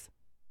eyes.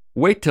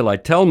 Wait till I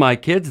tell my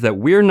kids that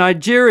we're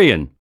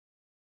Nigerian.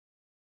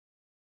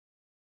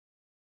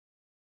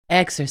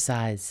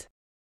 Exercise.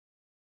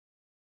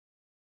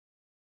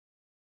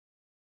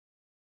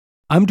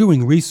 I'm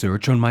doing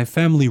research on my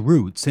family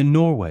roots in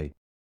Norway.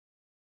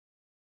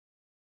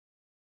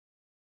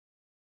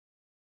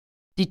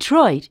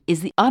 Detroit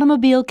is the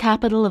automobile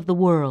capital of the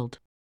world.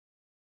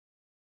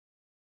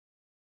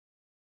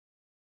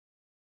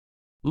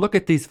 Look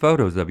at these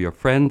photos of your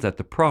friends at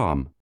the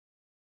prom.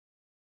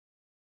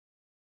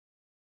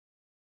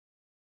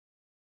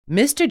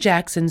 Mr.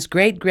 Jackson's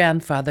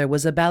great-grandfather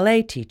was a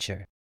ballet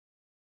teacher.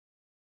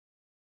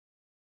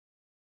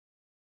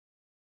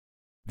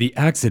 The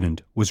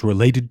accident was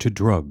related to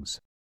drugs.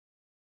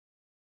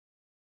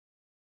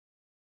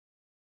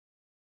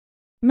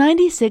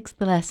 96th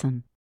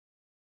lesson.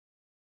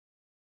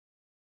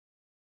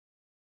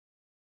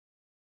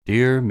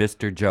 Dear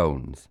Mr.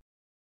 Jones,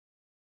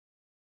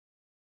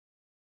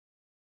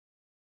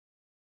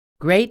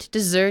 Great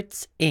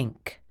Desserts,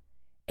 Inc.,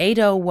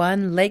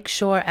 801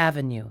 Lakeshore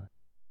Avenue,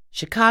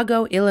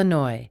 Chicago,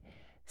 Illinois,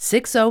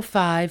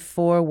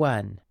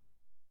 60541.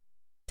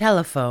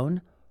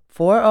 Telephone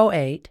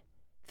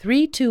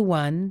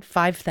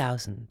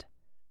 408-321-5000.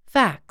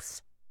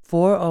 Fax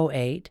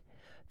 408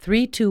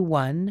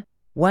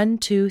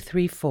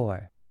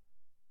 321-1234.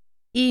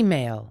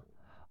 Email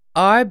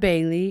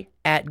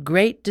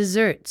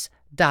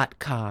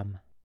rbailey@greatdesserts.com.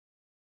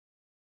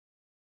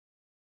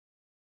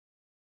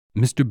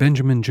 Mr.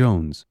 Benjamin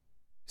Jones,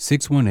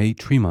 618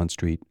 Tremont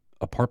Street,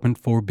 Apartment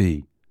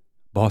 4B,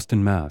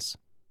 Boston, Mass.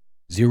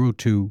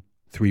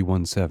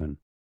 02317.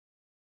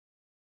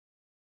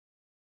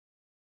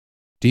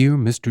 Dear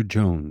Mr.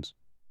 Jones,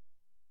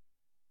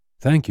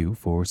 thank you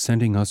for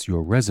sending us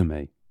your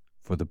resume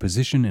for the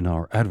position in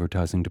our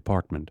advertising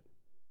department.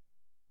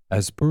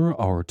 As per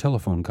our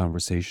telephone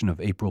conversation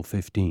of April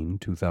 15,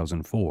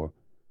 2004,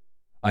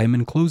 I am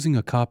enclosing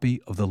a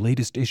copy of the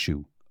latest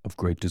issue of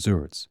Great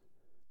Desserts,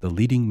 the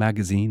leading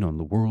magazine on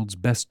the world's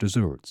best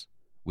desserts,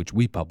 which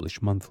we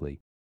publish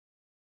monthly.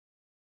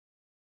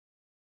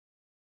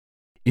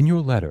 In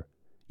your letter,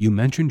 you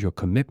mentioned your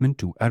commitment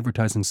to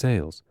advertising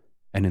sales,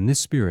 and in this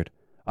spirit,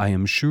 I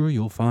am sure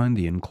you'll find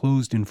the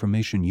enclosed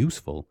information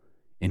useful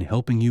in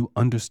helping you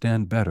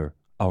understand better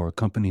our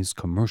company's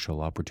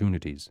commercial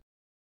opportunities.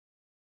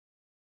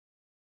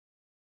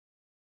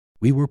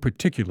 We were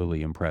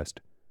particularly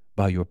impressed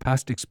by your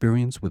past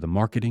experience with the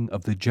marketing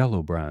of the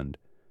Jell-O brand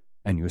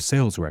and your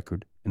sales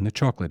record in the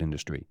chocolate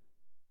industry.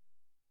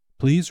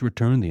 Please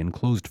return the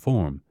enclosed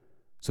form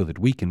so that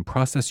we can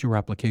process your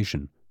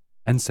application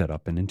and set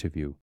up an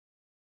interview.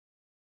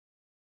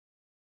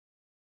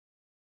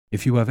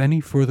 If you have any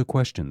further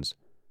questions,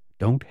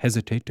 don't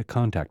hesitate to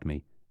contact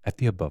me at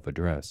the above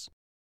address.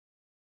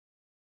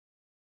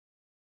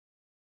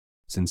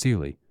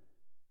 Sincerely,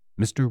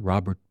 Mr.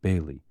 Robert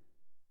Bailey,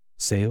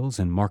 Sales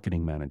and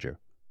Marketing Manager.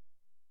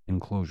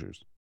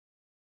 Enclosures.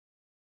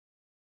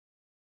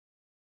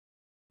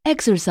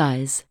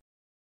 Exercise.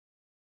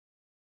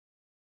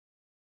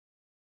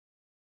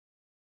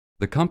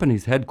 The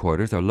company's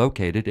headquarters are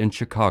located in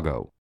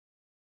Chicago.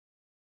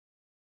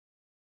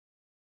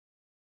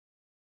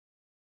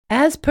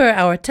 As per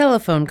our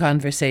telephone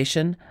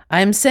conversation,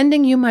 I am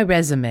sending you my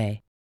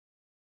resume.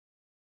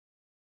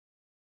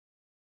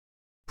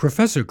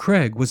 Professor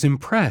Craig was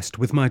impressed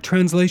with my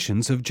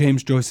translations of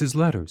James Joyce's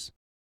letters.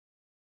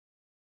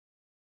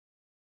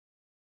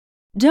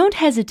 Don't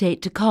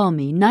hesitate to call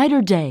me night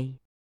or day.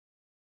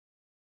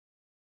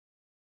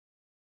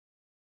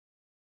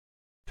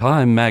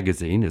 Time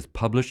magazine is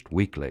published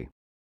weekly.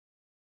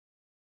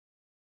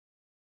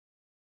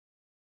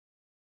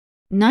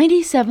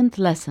 97th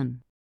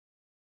lesson.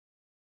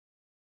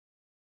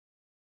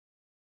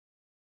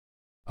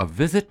 A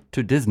visit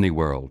to Disney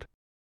World.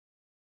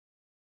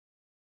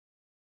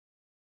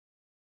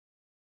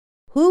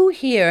 Who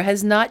here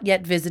has not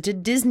yet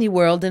visited Disney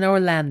World in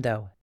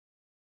Orlando?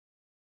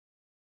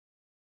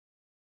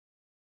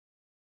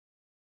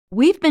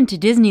 We've been to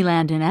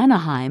Disneyland in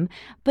Anaheim,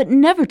 but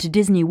never to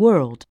Disney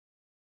World.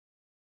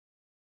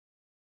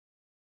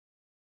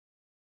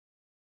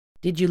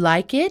 Did you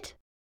like it?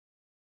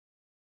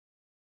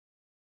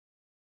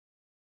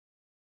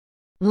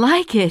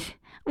 Like it?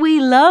 We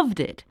loved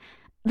it.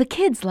 The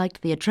kids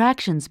liked the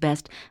attractions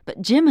best,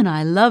 but Jim and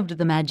I loved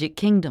the Magic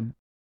Kingdom.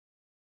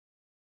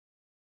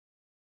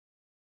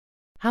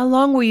 How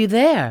long were you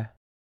there?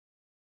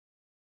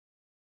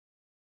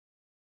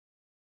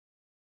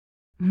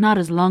 Not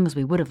as long as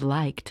we would have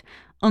liked,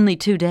 only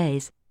 2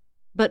 days.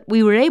 But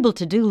we were able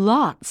to do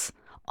lots.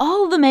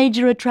 All the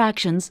major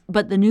attractions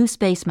but the new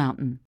Space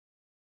Mountain.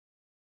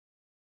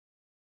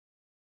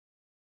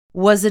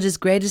 Was it as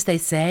great as they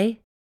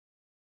say?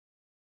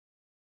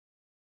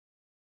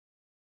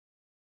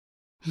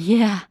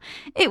 Yeah,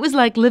 it was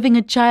like living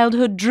a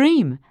childhood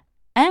dream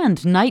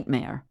and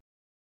nightmare.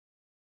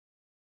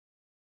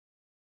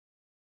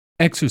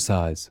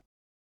 Exercise.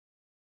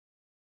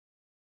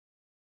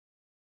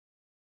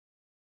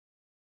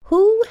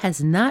 Who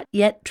has not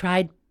yet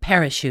tried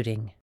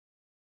parachuting?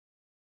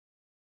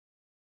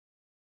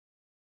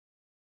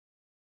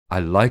 I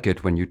like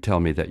it when you tell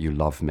me that you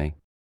love me.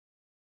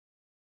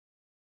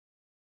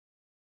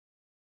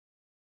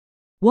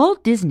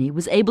 Walt Disney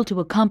was able to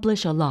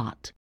accomplish a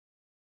lot.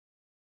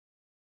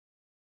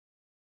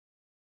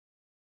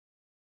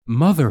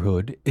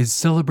 Motherhood is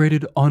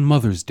celebrated on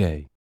Mother's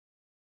Day.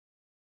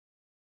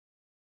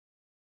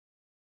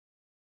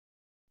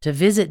 To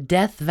visit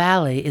Death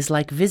Valley is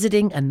like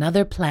visiting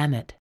another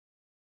planet.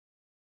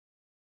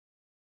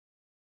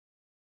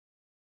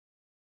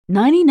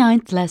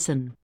 99th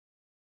lesson.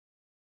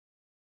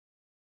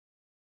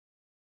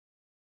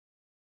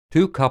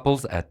 Two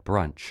couples at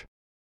brunch.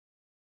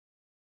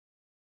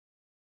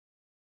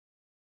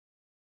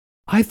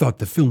 I thought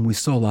the film we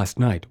saw last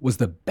night was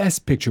the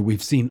best picture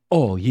we've seen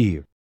all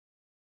year.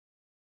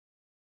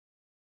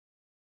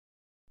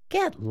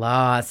 Get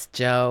lost,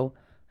 Joe.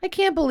 I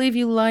can't believe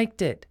you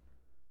liked it.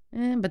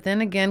 But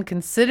then again,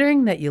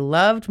 considering that you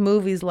loved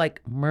movies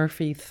like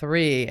Murphy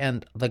 3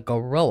 and The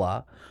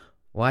Gorilla,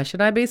 why should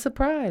I be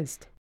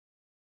surprised?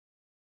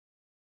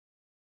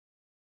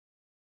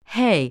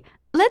 Hey,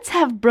 let's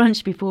have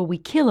brunch before we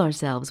kill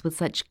ourselves with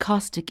such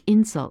caustic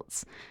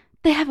insults.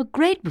 They have a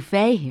great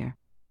buffet here.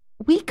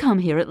 We come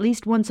here at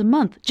least once a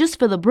month just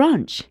for the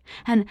brunch.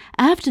 And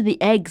after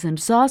the eggs and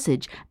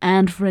sausage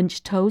and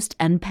French toast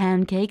and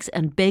pancakes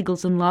and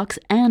bagels and lox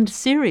and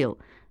cereal,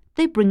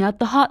 they bring out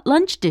the hot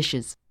lunch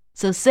dishes.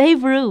 So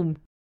save room.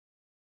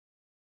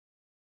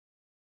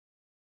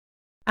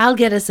 I'll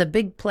get us a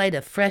big plate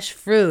of fresh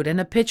fruit and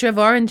a pitcher of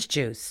orange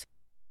juice.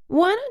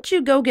 Why don't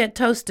you go get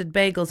toasted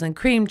bagels and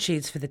cream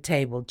cheese for the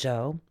table,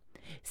 Joe?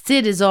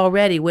 Sid is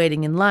already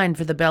waiting in line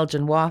for the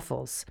Belgian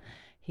waffles.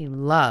 He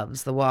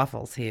loves the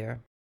waffles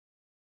here.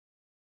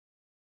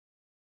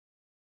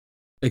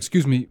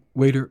 Excuse me,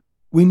 waiter.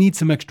 We need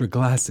some extra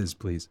glasses,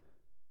 please.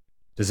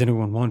 Does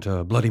anyone want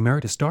a Bloody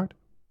Mary to start?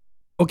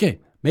 Okay,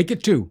 make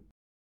it 2.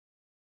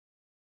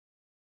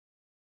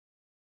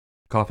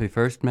 Coffee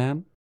first,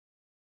 ma'am?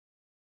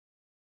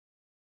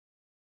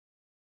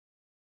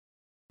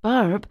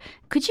 Barb,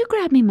 could you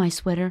grab me my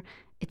sweater?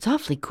 It's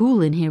awfully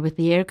cool in here with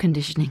the air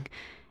conditioning.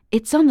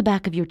 It's on the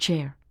back of your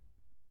chair.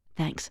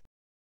 Thanks.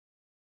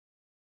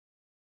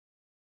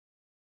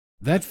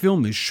 That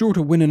film is sure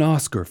to win an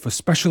Oscar for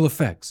special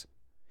effects.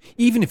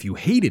 Even if you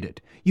hated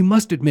it, you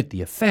must admit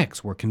the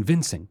effects were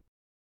convincing.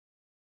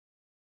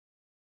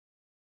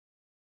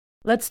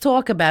 Let's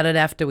talk about it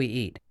after we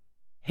eat.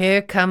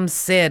 Here comes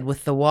Sid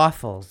with the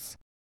waffles.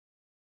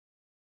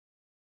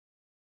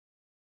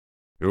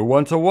 Who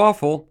wants a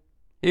waffle?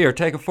 Here,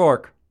 take a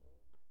fork.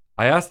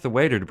 I asked the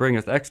waiter to bring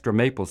us extra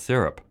maple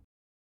syrup.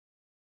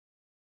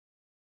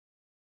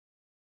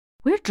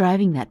 We're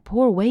driving that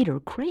poor waiter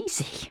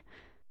crazy.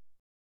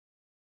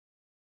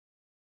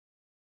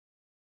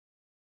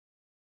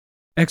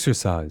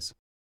 Exercise.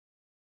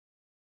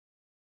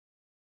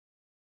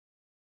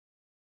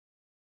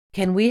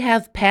 Can we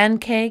have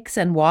pancakes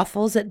and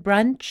waffles at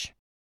brunch?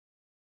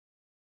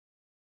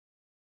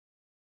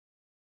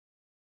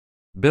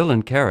 Bill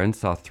and Karen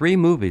saw 3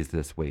 movies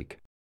this week.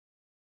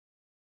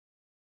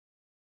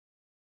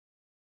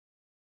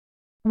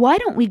 Why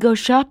don't we go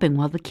shopping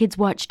while the kids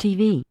watch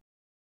TV?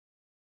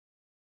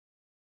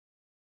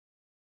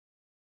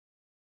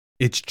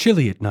 It's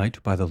chilly at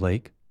night by the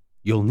lake.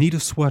 You'll need a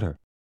sweater.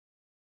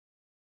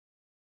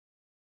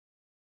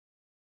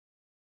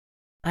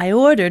 I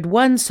ordered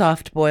 1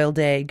 soft-boiled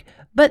egg,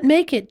 but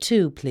make it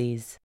 2,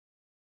 please.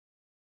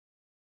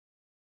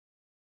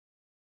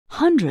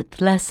 100th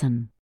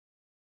lesson.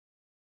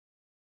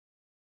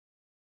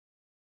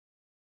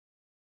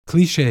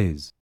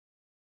 Clichés.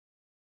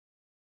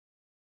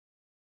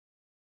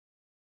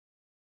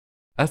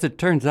 As it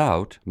turns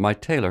out, my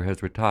tailor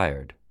has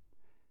retired.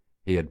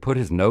 He had put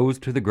his nose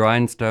to the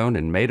grindstone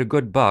and made a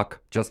good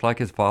buck, just like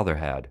his father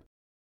had.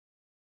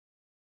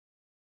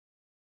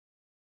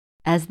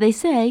 As they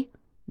say,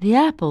 the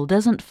apple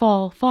doesn't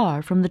fall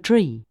far from the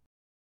tree.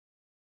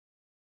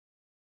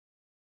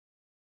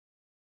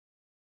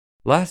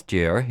 Last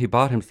year, he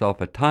bought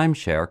himself a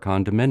timeshare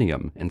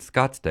condominium in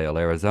Scottsdale,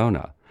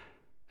 Arizona.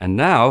 And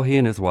now he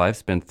and his wife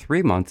spend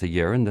 3 months a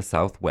year in the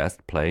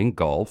Southwest playing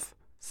golf,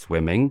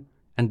 swimming,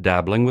 and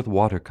dabbling with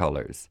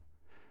watercolors.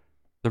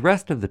 The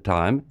rest of the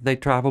time, they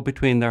travel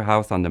between their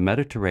house on the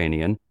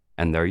Mediterranean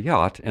and their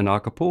yacht in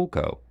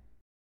Acapulco.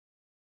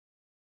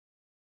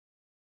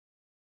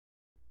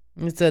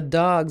 It's a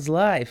dog's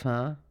life,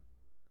 huh?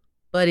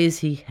 But is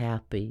he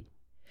happy?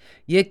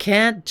 You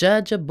can't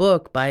judge a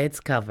book by its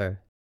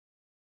cover.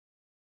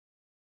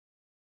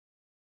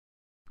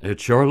 It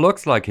sure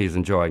looks like he's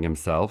enjoying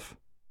himself.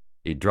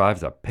 He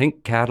drives a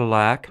pink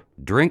Cadillac,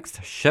 drinks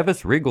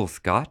Chivas Regal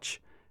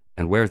Scotch,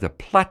 and wears a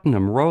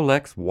platinum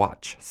Rolex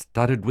watch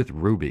studded with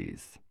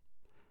rubies.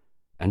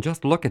 And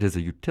just look at his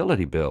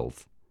utility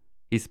bills.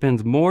 He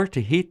spends more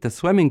to heat the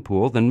swimming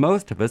pool than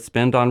most of us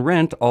spend on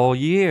rent all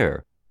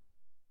year.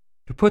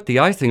 To put the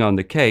icing on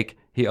the cake,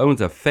 he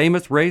owns a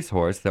famous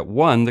racehorse that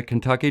won the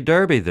Kentucky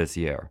Derby this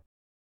year.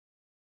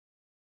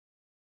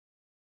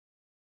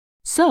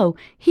 So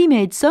he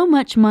made so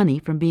much money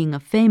from being a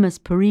famous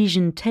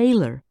Parisian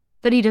tailor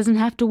that he doesn't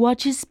have to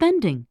watch his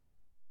spending.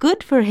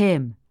 Good for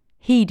him.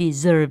 He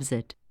deserves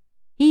it.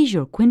 He's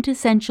your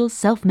quintessential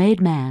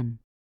self-made man.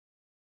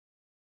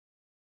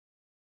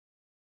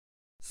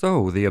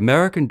 So the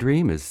American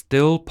dream is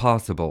still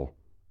possible.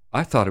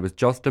 I thought it was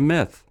just a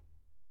myth.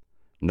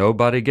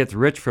 Nobody gets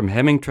rich from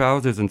hemming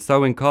trousers and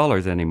sewing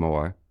collars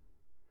anymore.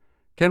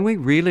 Can we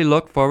really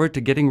look forward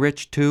to getting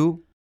rich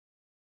too?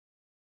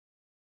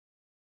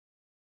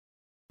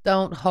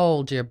 Don't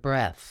hold your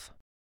breath.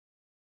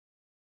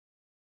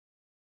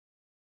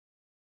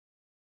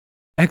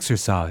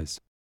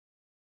 Exercise.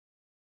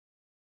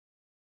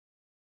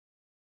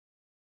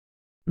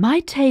 My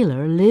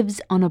tailor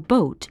lives on a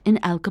boat in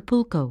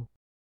Acapulco.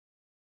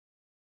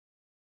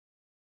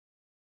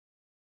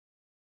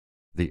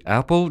 The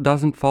apple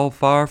doesn't fall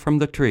far from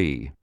the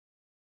tree.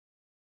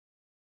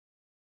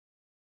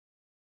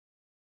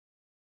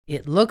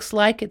 It looks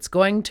like it's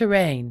going to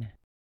rain.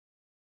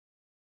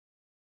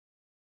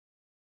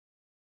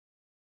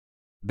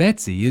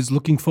 Betsy is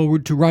looking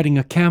forward to riding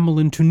a camel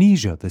in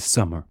Tunisia this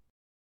summer.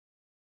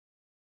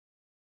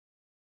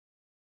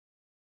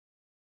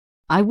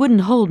 I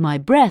wouldn't hold my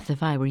breath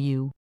if I were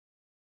you.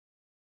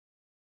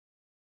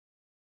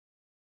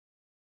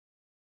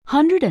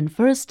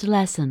 101st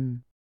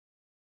Lesson.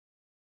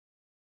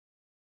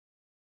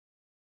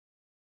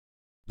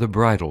 The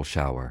bridal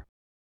shower.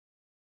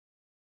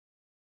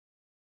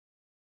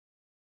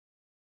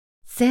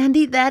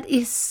 Sandy, that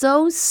is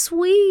so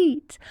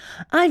sweet.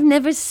 I've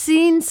never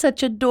seen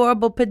such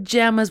adorable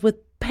pajamas with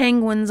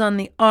penguins on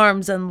the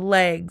arms and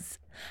legs.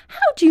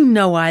 How'd you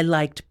know I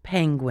liked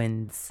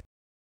penguins?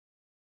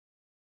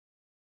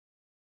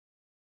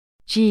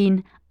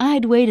 Jean,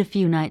 I'd wait a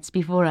few nights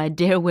before I'd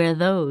dare wear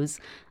those.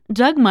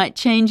 Doug might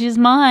change his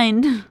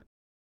mind.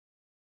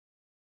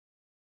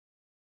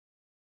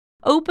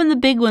 Open the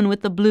big one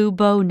with the blue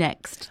bow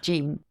next,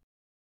 Jean.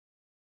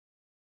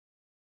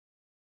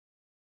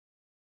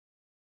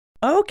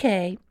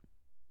 Okay.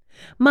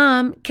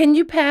 Mom, can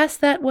you pass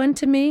that one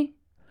to me?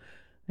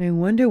 I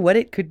wonder what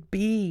it could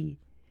be.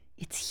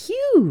 It's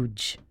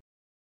huge.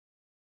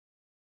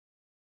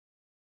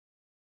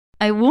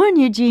 I warn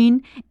you,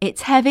 Jean,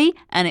 it's heavy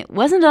and it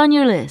wasn't on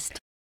your list.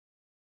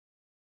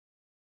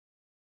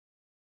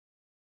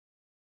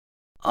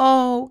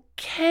 Oh,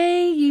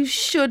 Kay, you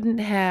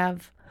shouldn't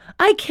have.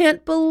 I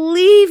can't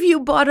believe you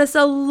bought us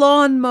a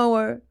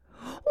lawnmower.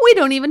 We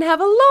don't even have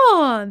a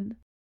lawn.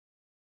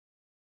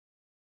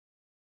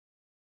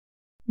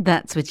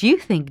 That's what you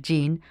think,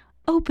 Jean.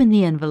 Open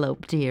the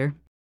envelope, dear.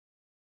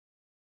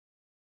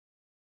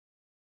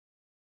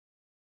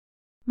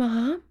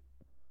 Mom,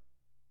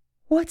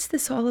 what's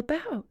this all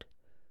about?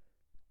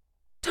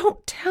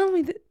 Don't tell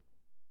me that.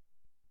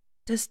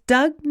 Does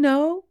Doug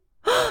know?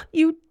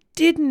 You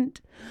didn't.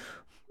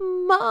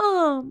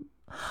 Mom,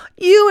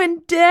 you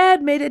and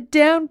Dad made a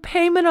down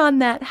payment on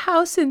that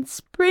house in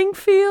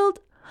Springfield.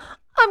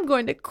 I'm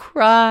going to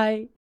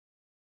cry.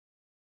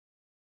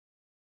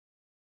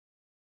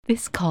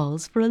 This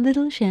calls for a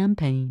little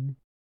champagne.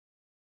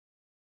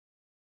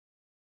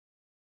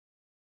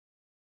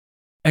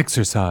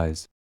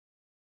 Exercise.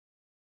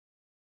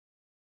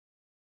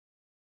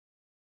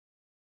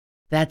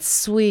 That's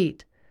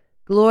sweet.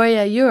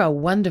 Gloria, you're a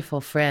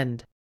wonderful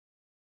friend.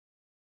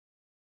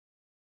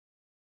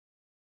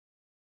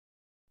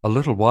 A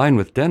little wine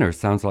with dinner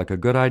sounds like a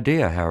good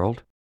idea,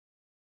 Harold.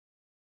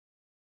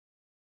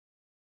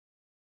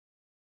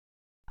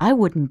 I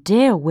wouldn't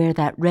dare wear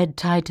that red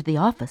tie to the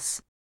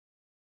office.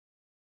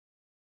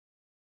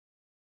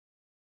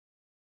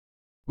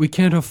 We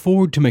can't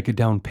afford to make a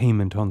down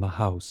payment on the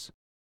house.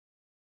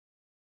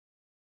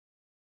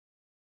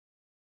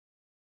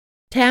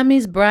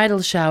 Tammy's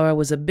bridal shower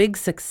was a big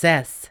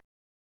success.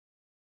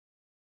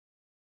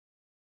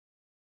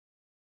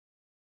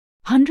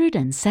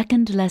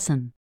 102nd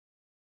Lesson.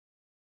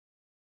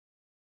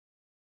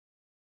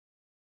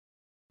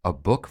 A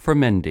book for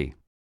Mindy.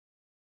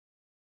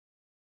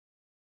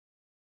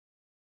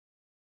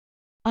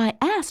 I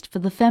asked for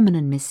the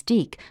feminine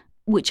mystique,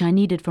 which I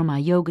needed for my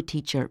yoga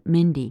teacher,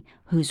 Mindy,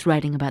 who's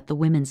writing about the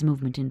women's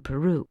movement in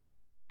Peru.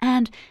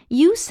 And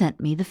you sent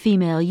me The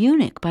Female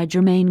Eunuch by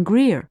Germaine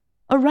Greer,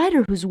 a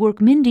writer whose work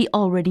Mindy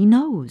already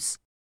knows.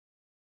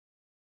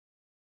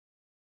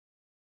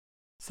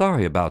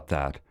 Sorry about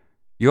that.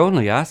 You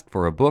only asked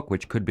for a book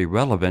which could be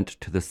relevant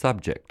to the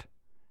subject.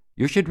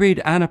 You should read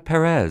Anna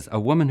Perez, a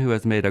woman who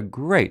has made a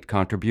great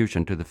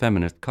contribution to the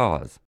feminist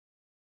cause.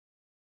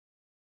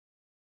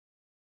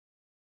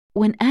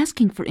 When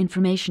asking for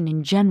information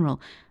in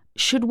general,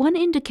 should one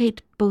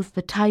indicate both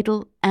the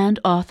title and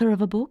author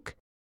of a book?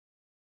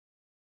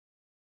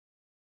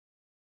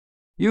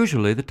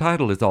 Usually the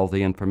title is all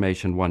the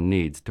information one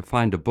needs to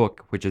find a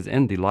book which is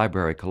in the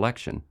library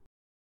collection.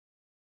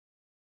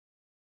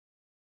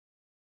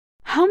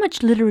 How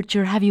much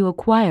literature have you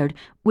acquired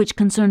which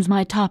concerns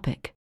my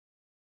topic?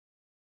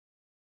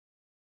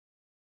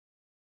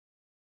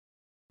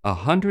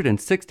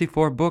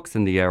 164 books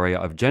in the area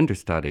of gender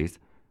studies,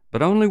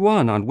 but only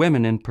one on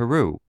women in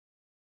Peru.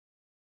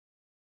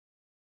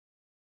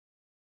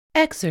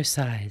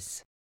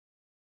 Exercise.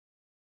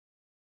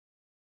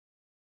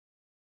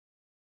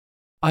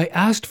 I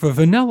asked for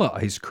vanilla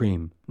ice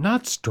cream,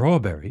 not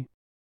strawberry.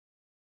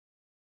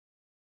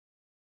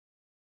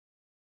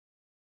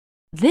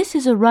 This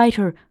is a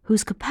writer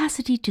whose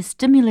capacity to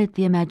stimulate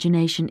the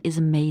imagination is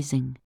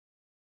amazing.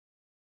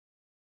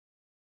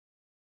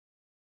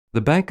 The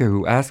banker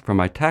who asked for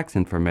my tax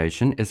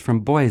information is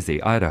from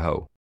Boise,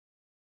 Idaho.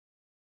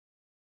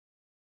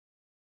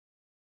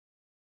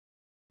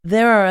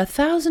 There are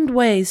 1,000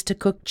 ways to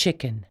cook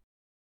chicken.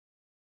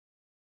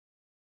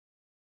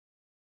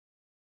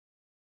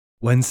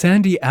 When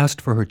Sandy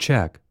asked for her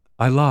check,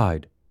 I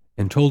lied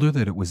and told her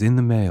that it was in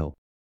the mail.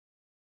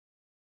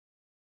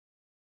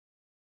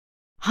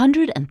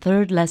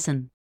 103rd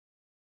Lesson.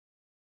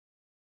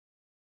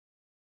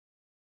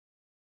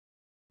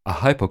 A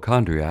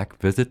hypochondriac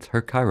visits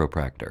her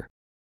chiropractor.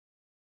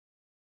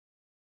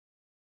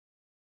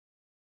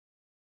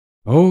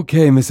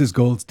 Okay, Mrs.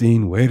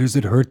 Goldstein, where does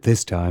it hurt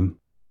this time?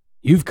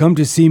 You've come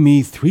to see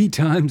me 3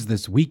 times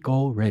this week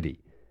already.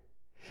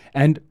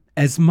 And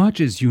as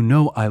much as you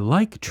know I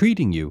like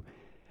treating you,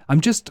 I'm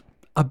just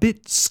a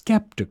bit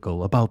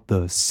skeptical about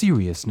the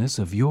seriousness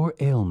of your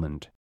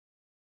ailment.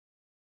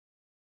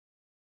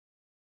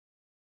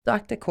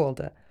 Dr.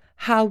 Calder,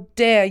 How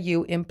dare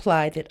you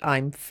imply that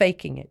I'm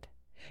faking it?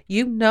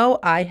 You know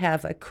I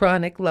have a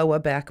chronic lower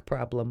back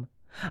problem.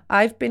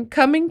 I've been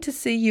coming to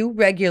see you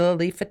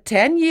regularly for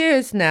 10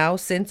 years now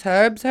since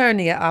Herb's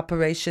hernia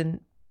operation.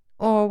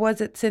 Or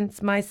was it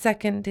since my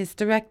second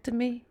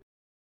hysterectomy?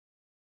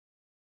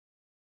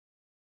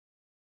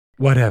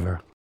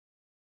 Whatever.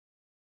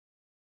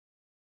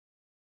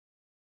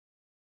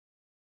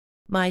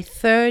 My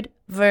third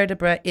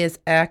vertebra is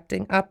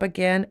acting up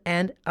again,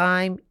 and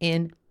I'm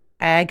in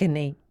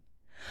agony.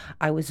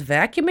 I was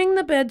vacuuming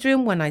the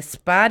bedroom when I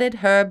spotted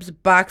Herb's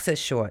boxer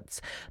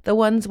shorts, the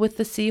ones with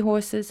the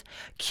seahorses,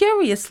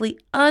 curiously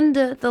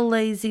under the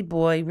lazy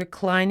boy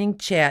reclining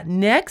chair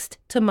next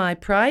to my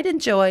pride and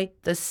joy,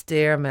 the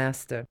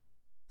Stairmaster.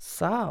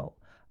 So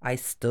I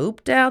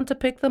stooped down to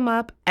pick them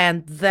up,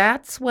 and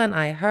that's when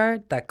I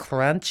heard the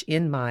crunch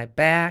in my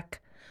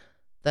back.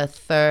 The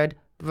third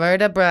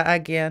vertebra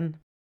again.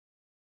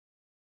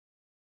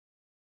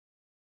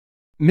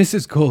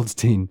 Mrs.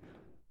 Goldstein,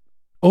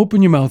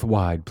 open your mouth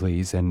wide,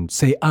 please, and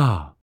say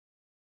ah.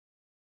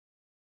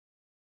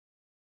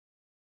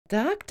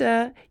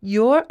 Doctor,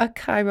 you're a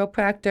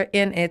chiropractor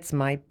and it's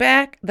my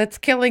back that's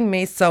killing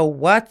me, so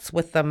what's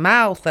with the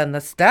mouth and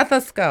the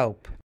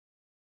stethoscope?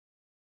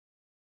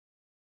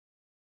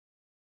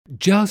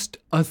 Just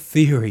a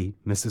theory,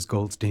 Mrs.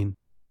 Goldstein.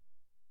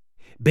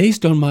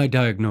 Based on my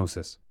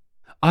diagnosis,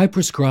 I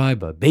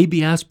prescribe a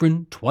baby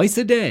aspirin twice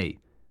a day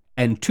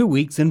and 2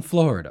 weeks in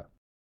Florida.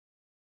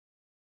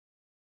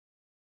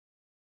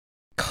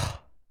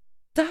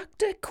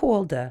 Dr.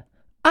 Calder,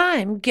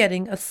 I'm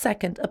getting a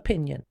second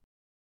opinion.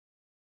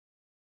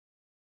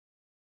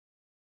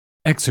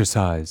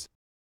 Exercise.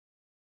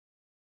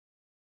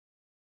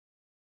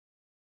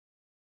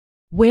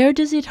 Where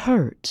does it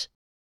hurt?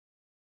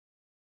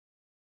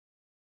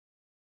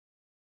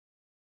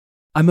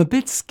 I'm a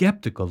bit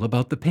skeptical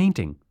about the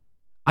painting.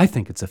 I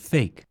think it's a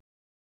fake.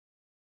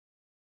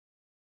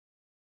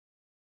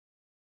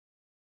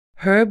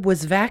 Herb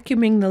was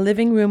vacuuming the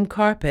living room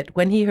carpet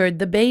when he heard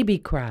the baby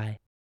cry.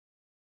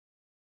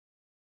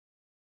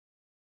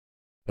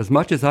 As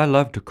much as I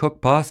love to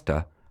cook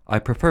pasta, I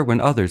prefer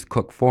when others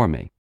cook for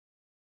me.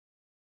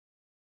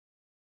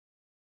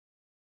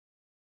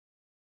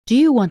 Do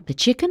you want the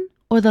chicken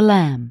or the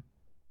lamb?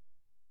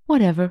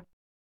 Whatever.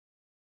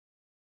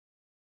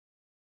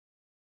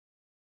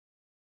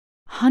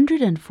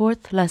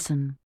 104th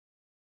lesson.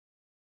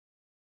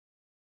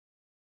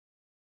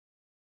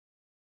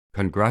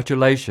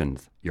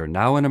 Congratulations, you're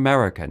now an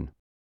American.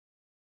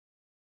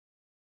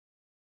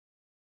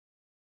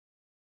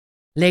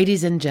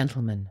 Ladies and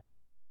gentlemen,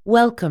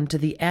 welcome to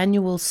the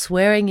annual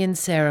swearing-in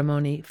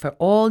ceremony for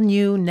all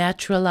new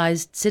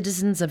naturalized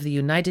citizens of the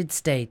United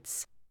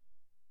States.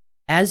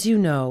 As you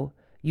know,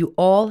 you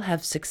all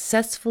have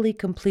successfully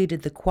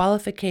completed the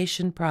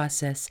qualification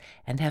process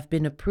and have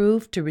been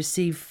approved to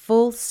receive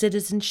full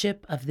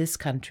citizenship of this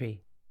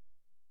country.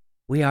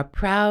 We are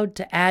proud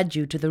to add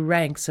you to the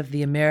ranks of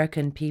the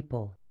American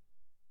people.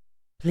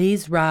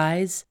 Please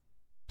rise,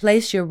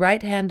 place your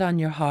right hand on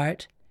your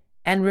heart,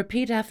 and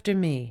repeat after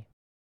me.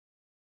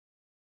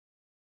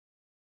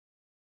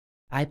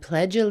 I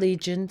pledge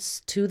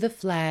allegiance to the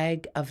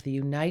flag of the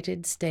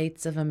United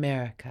States of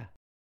America.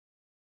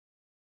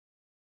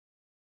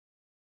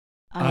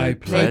 I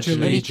pledge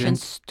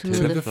allegiance to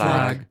the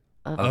flag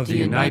of the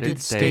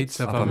United States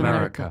of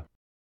America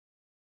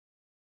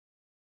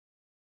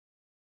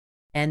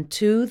and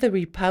to the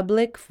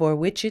republic for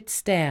which it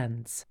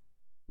stands,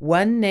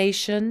 one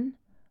nation,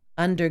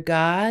 under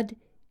God,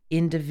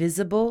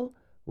 indivisible,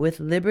 with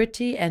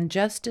liberty and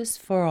justice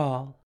for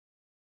all.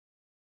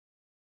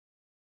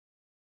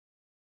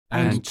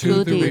 and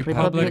to the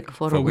republic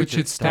for which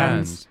it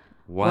stands,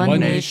 one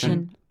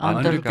nation,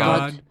 under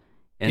God,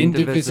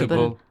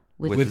 indivisible,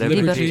 with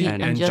liberty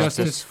and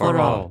justice for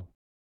all.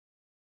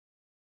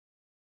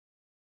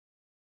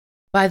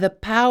 By the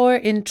power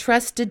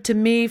entrusted to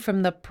me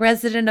from the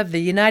President of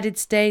the United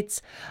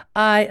States,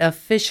 I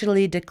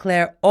officially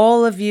declare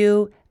all of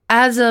you,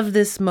 as of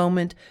this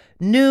moment,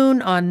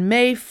 noon on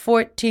May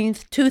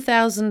 14th,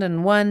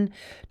 2001,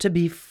 to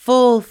be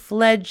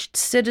full-fledged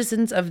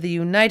citizens of the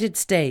United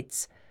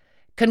States.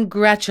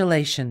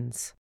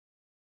 Congratulations.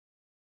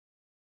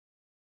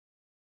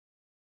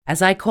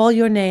 As I call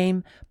your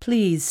name,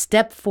 please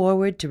step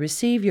forward to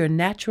receive your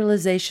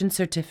naturalization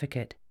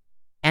certificate,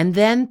 and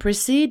then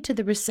proceed to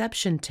the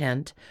reception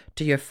tent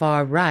to your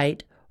far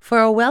right for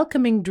a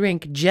welcoming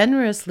drink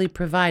generously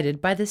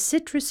provided by the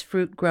Citrus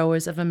Fruit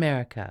Growers of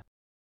America.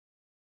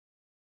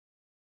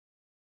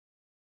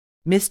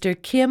 Mr.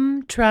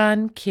 Kim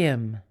Tran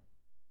Kim,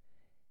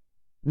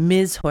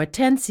 Ms.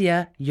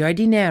 Hortensia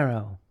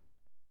Yardinero,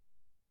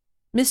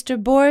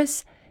 Mr.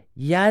 Boris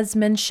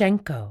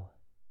Yazmenshenko,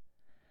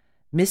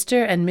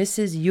 Mr. and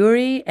Mrs.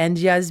 Yuri and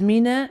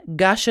Yasmina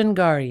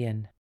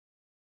Gashangarian.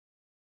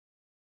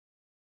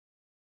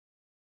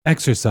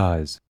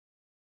 Exercise.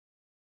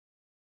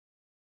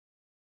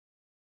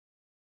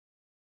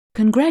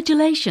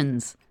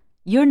 Congratulations!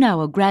 You're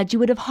now a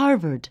graduate of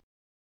Harvard.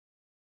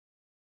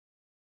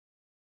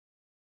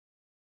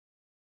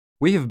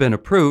 We have been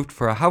approved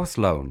for a house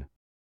loan.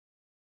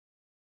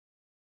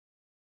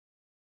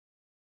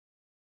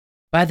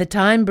 By the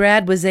time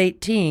Brad was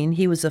 18,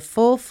 he was a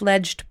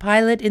full-fledged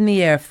pilot in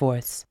the Air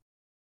Force.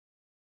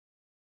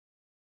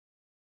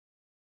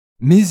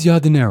 Ms.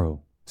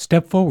 Yardinero,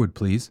 step forward,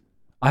 please.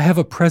 I have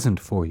a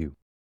present for you.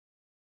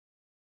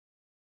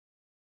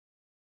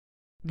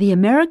 The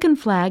American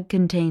flag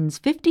contains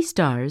 50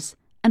 stars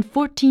and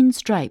 14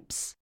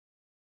 stripes.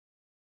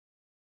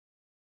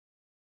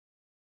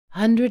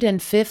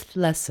 105th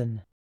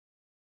lesson.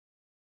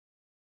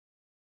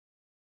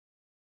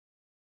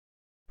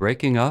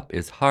 Breaking up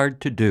is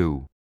hard to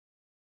do.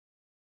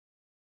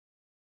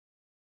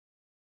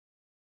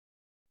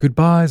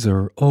 Goodbyes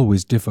are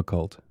always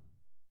difficult,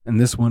 and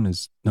this one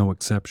is no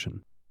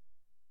exception.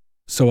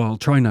 So I'll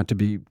try not to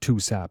be too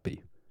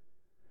sappy.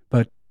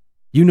 But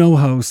you know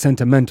how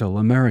sentimental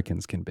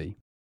Americans can be.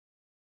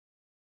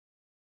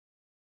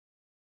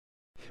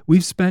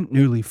 We've spent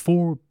nearly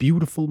 4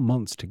 beautiful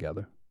months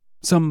together,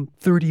 some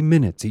 30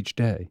 minutes each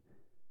day,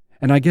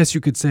 and I guess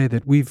you could say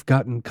that we've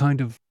gotten kind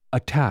of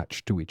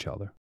attached to each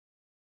other.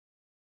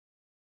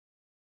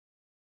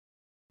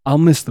 I'll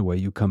miss the way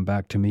you come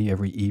back to me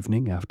every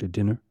evening after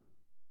dinner,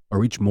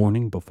 or each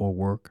morning before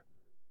work,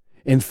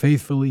 and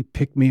faithfully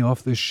pick me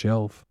off the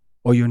shelf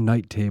or your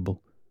night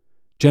table,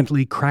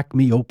 gently crack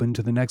me open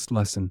to the next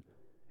lesson,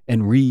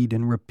 and read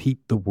and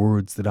repeat the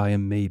words that I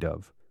am made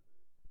of,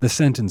 the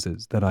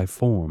sentences that I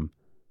form,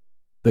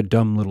 the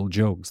dumb little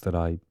jokes that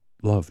I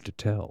love to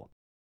tell.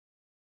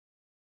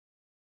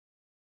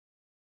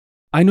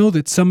 I know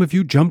that some of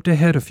you jumped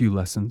ahead a few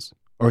lessons,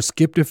 or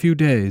skipped a few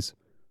days,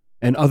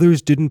 and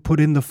others didn't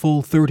put in the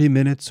full 30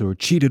 minutes or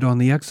cheated on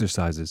the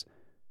exercises.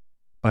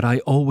 But I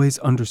always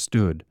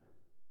understood,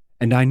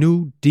 and I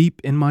knew deep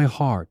in my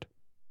heart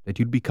that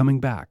you'd be coming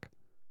back,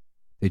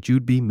 that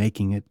you'd be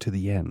making it to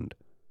the end.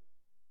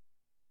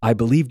 I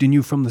believed in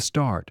you from the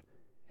start,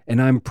 and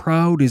I'm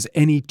proud as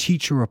any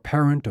teacher or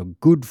parent or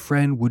good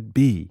friend would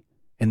be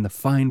in the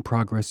fine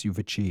progress you've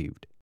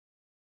achieved.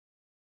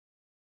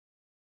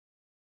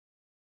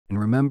 And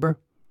remember,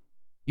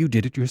 you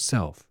did it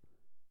yourself,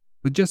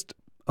 with just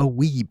a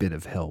wee bit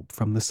of help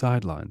from the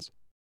sidelines.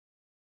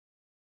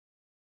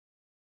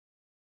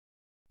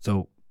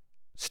 So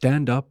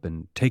stand up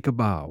and take a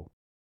bow.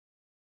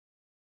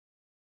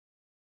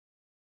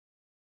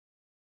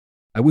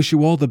 I wish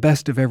you all the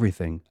best of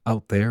everything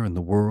out there in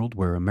the world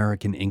where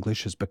American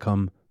English has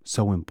become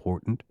so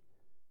important.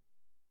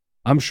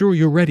 I'm sure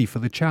you're ready for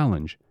the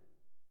challenge.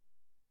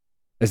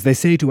 As they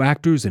say to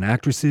actors and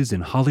actresses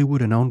in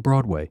Hollywood and on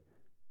Broadway,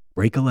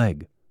 break a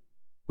leg,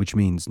 which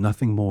means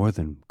nothing more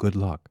than good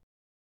luck.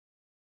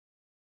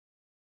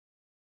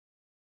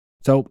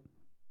 So,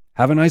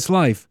 have a nice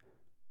life,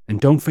 and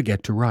don't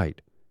forget to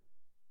write.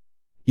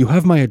 You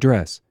have my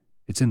address.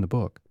 It's in the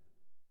book.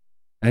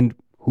 And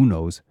who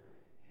knows,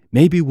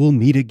 maybe we'll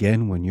meet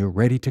again when you're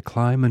ready to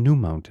climb a new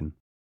mountain.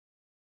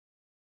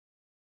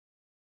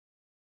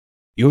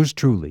 Yours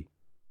truly,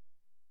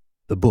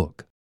 The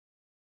Book.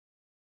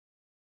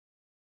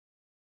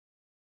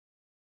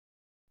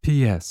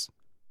 P.S.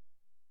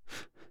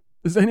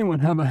 Does anyone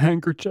have a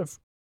handkerchief?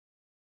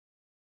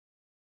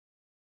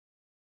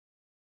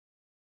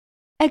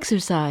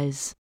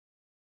 Exercise.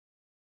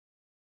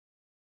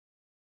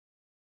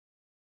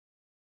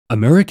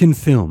 American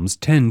films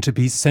tend to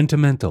be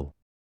sentimental.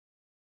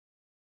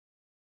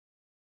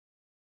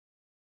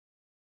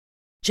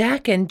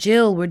 Jack and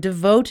Jill were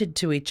devoted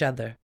to each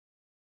other.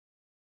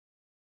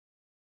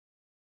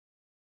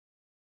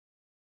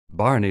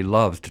 Barney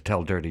loves to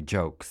tell dirty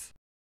jokes.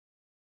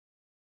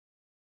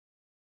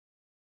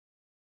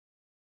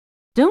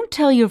 Don't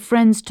tell your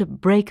friends to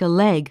break a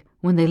leg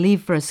when they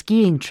leave for a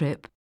skiing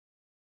trip.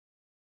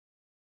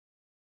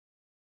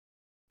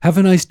 Have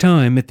a nice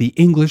time at the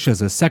English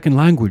as a Second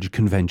Language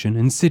convention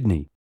in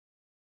Sydney.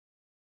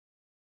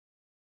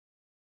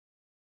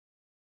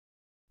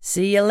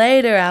 See you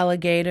later,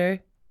 alligator.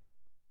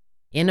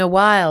 In a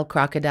while,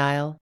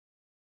 crocodile.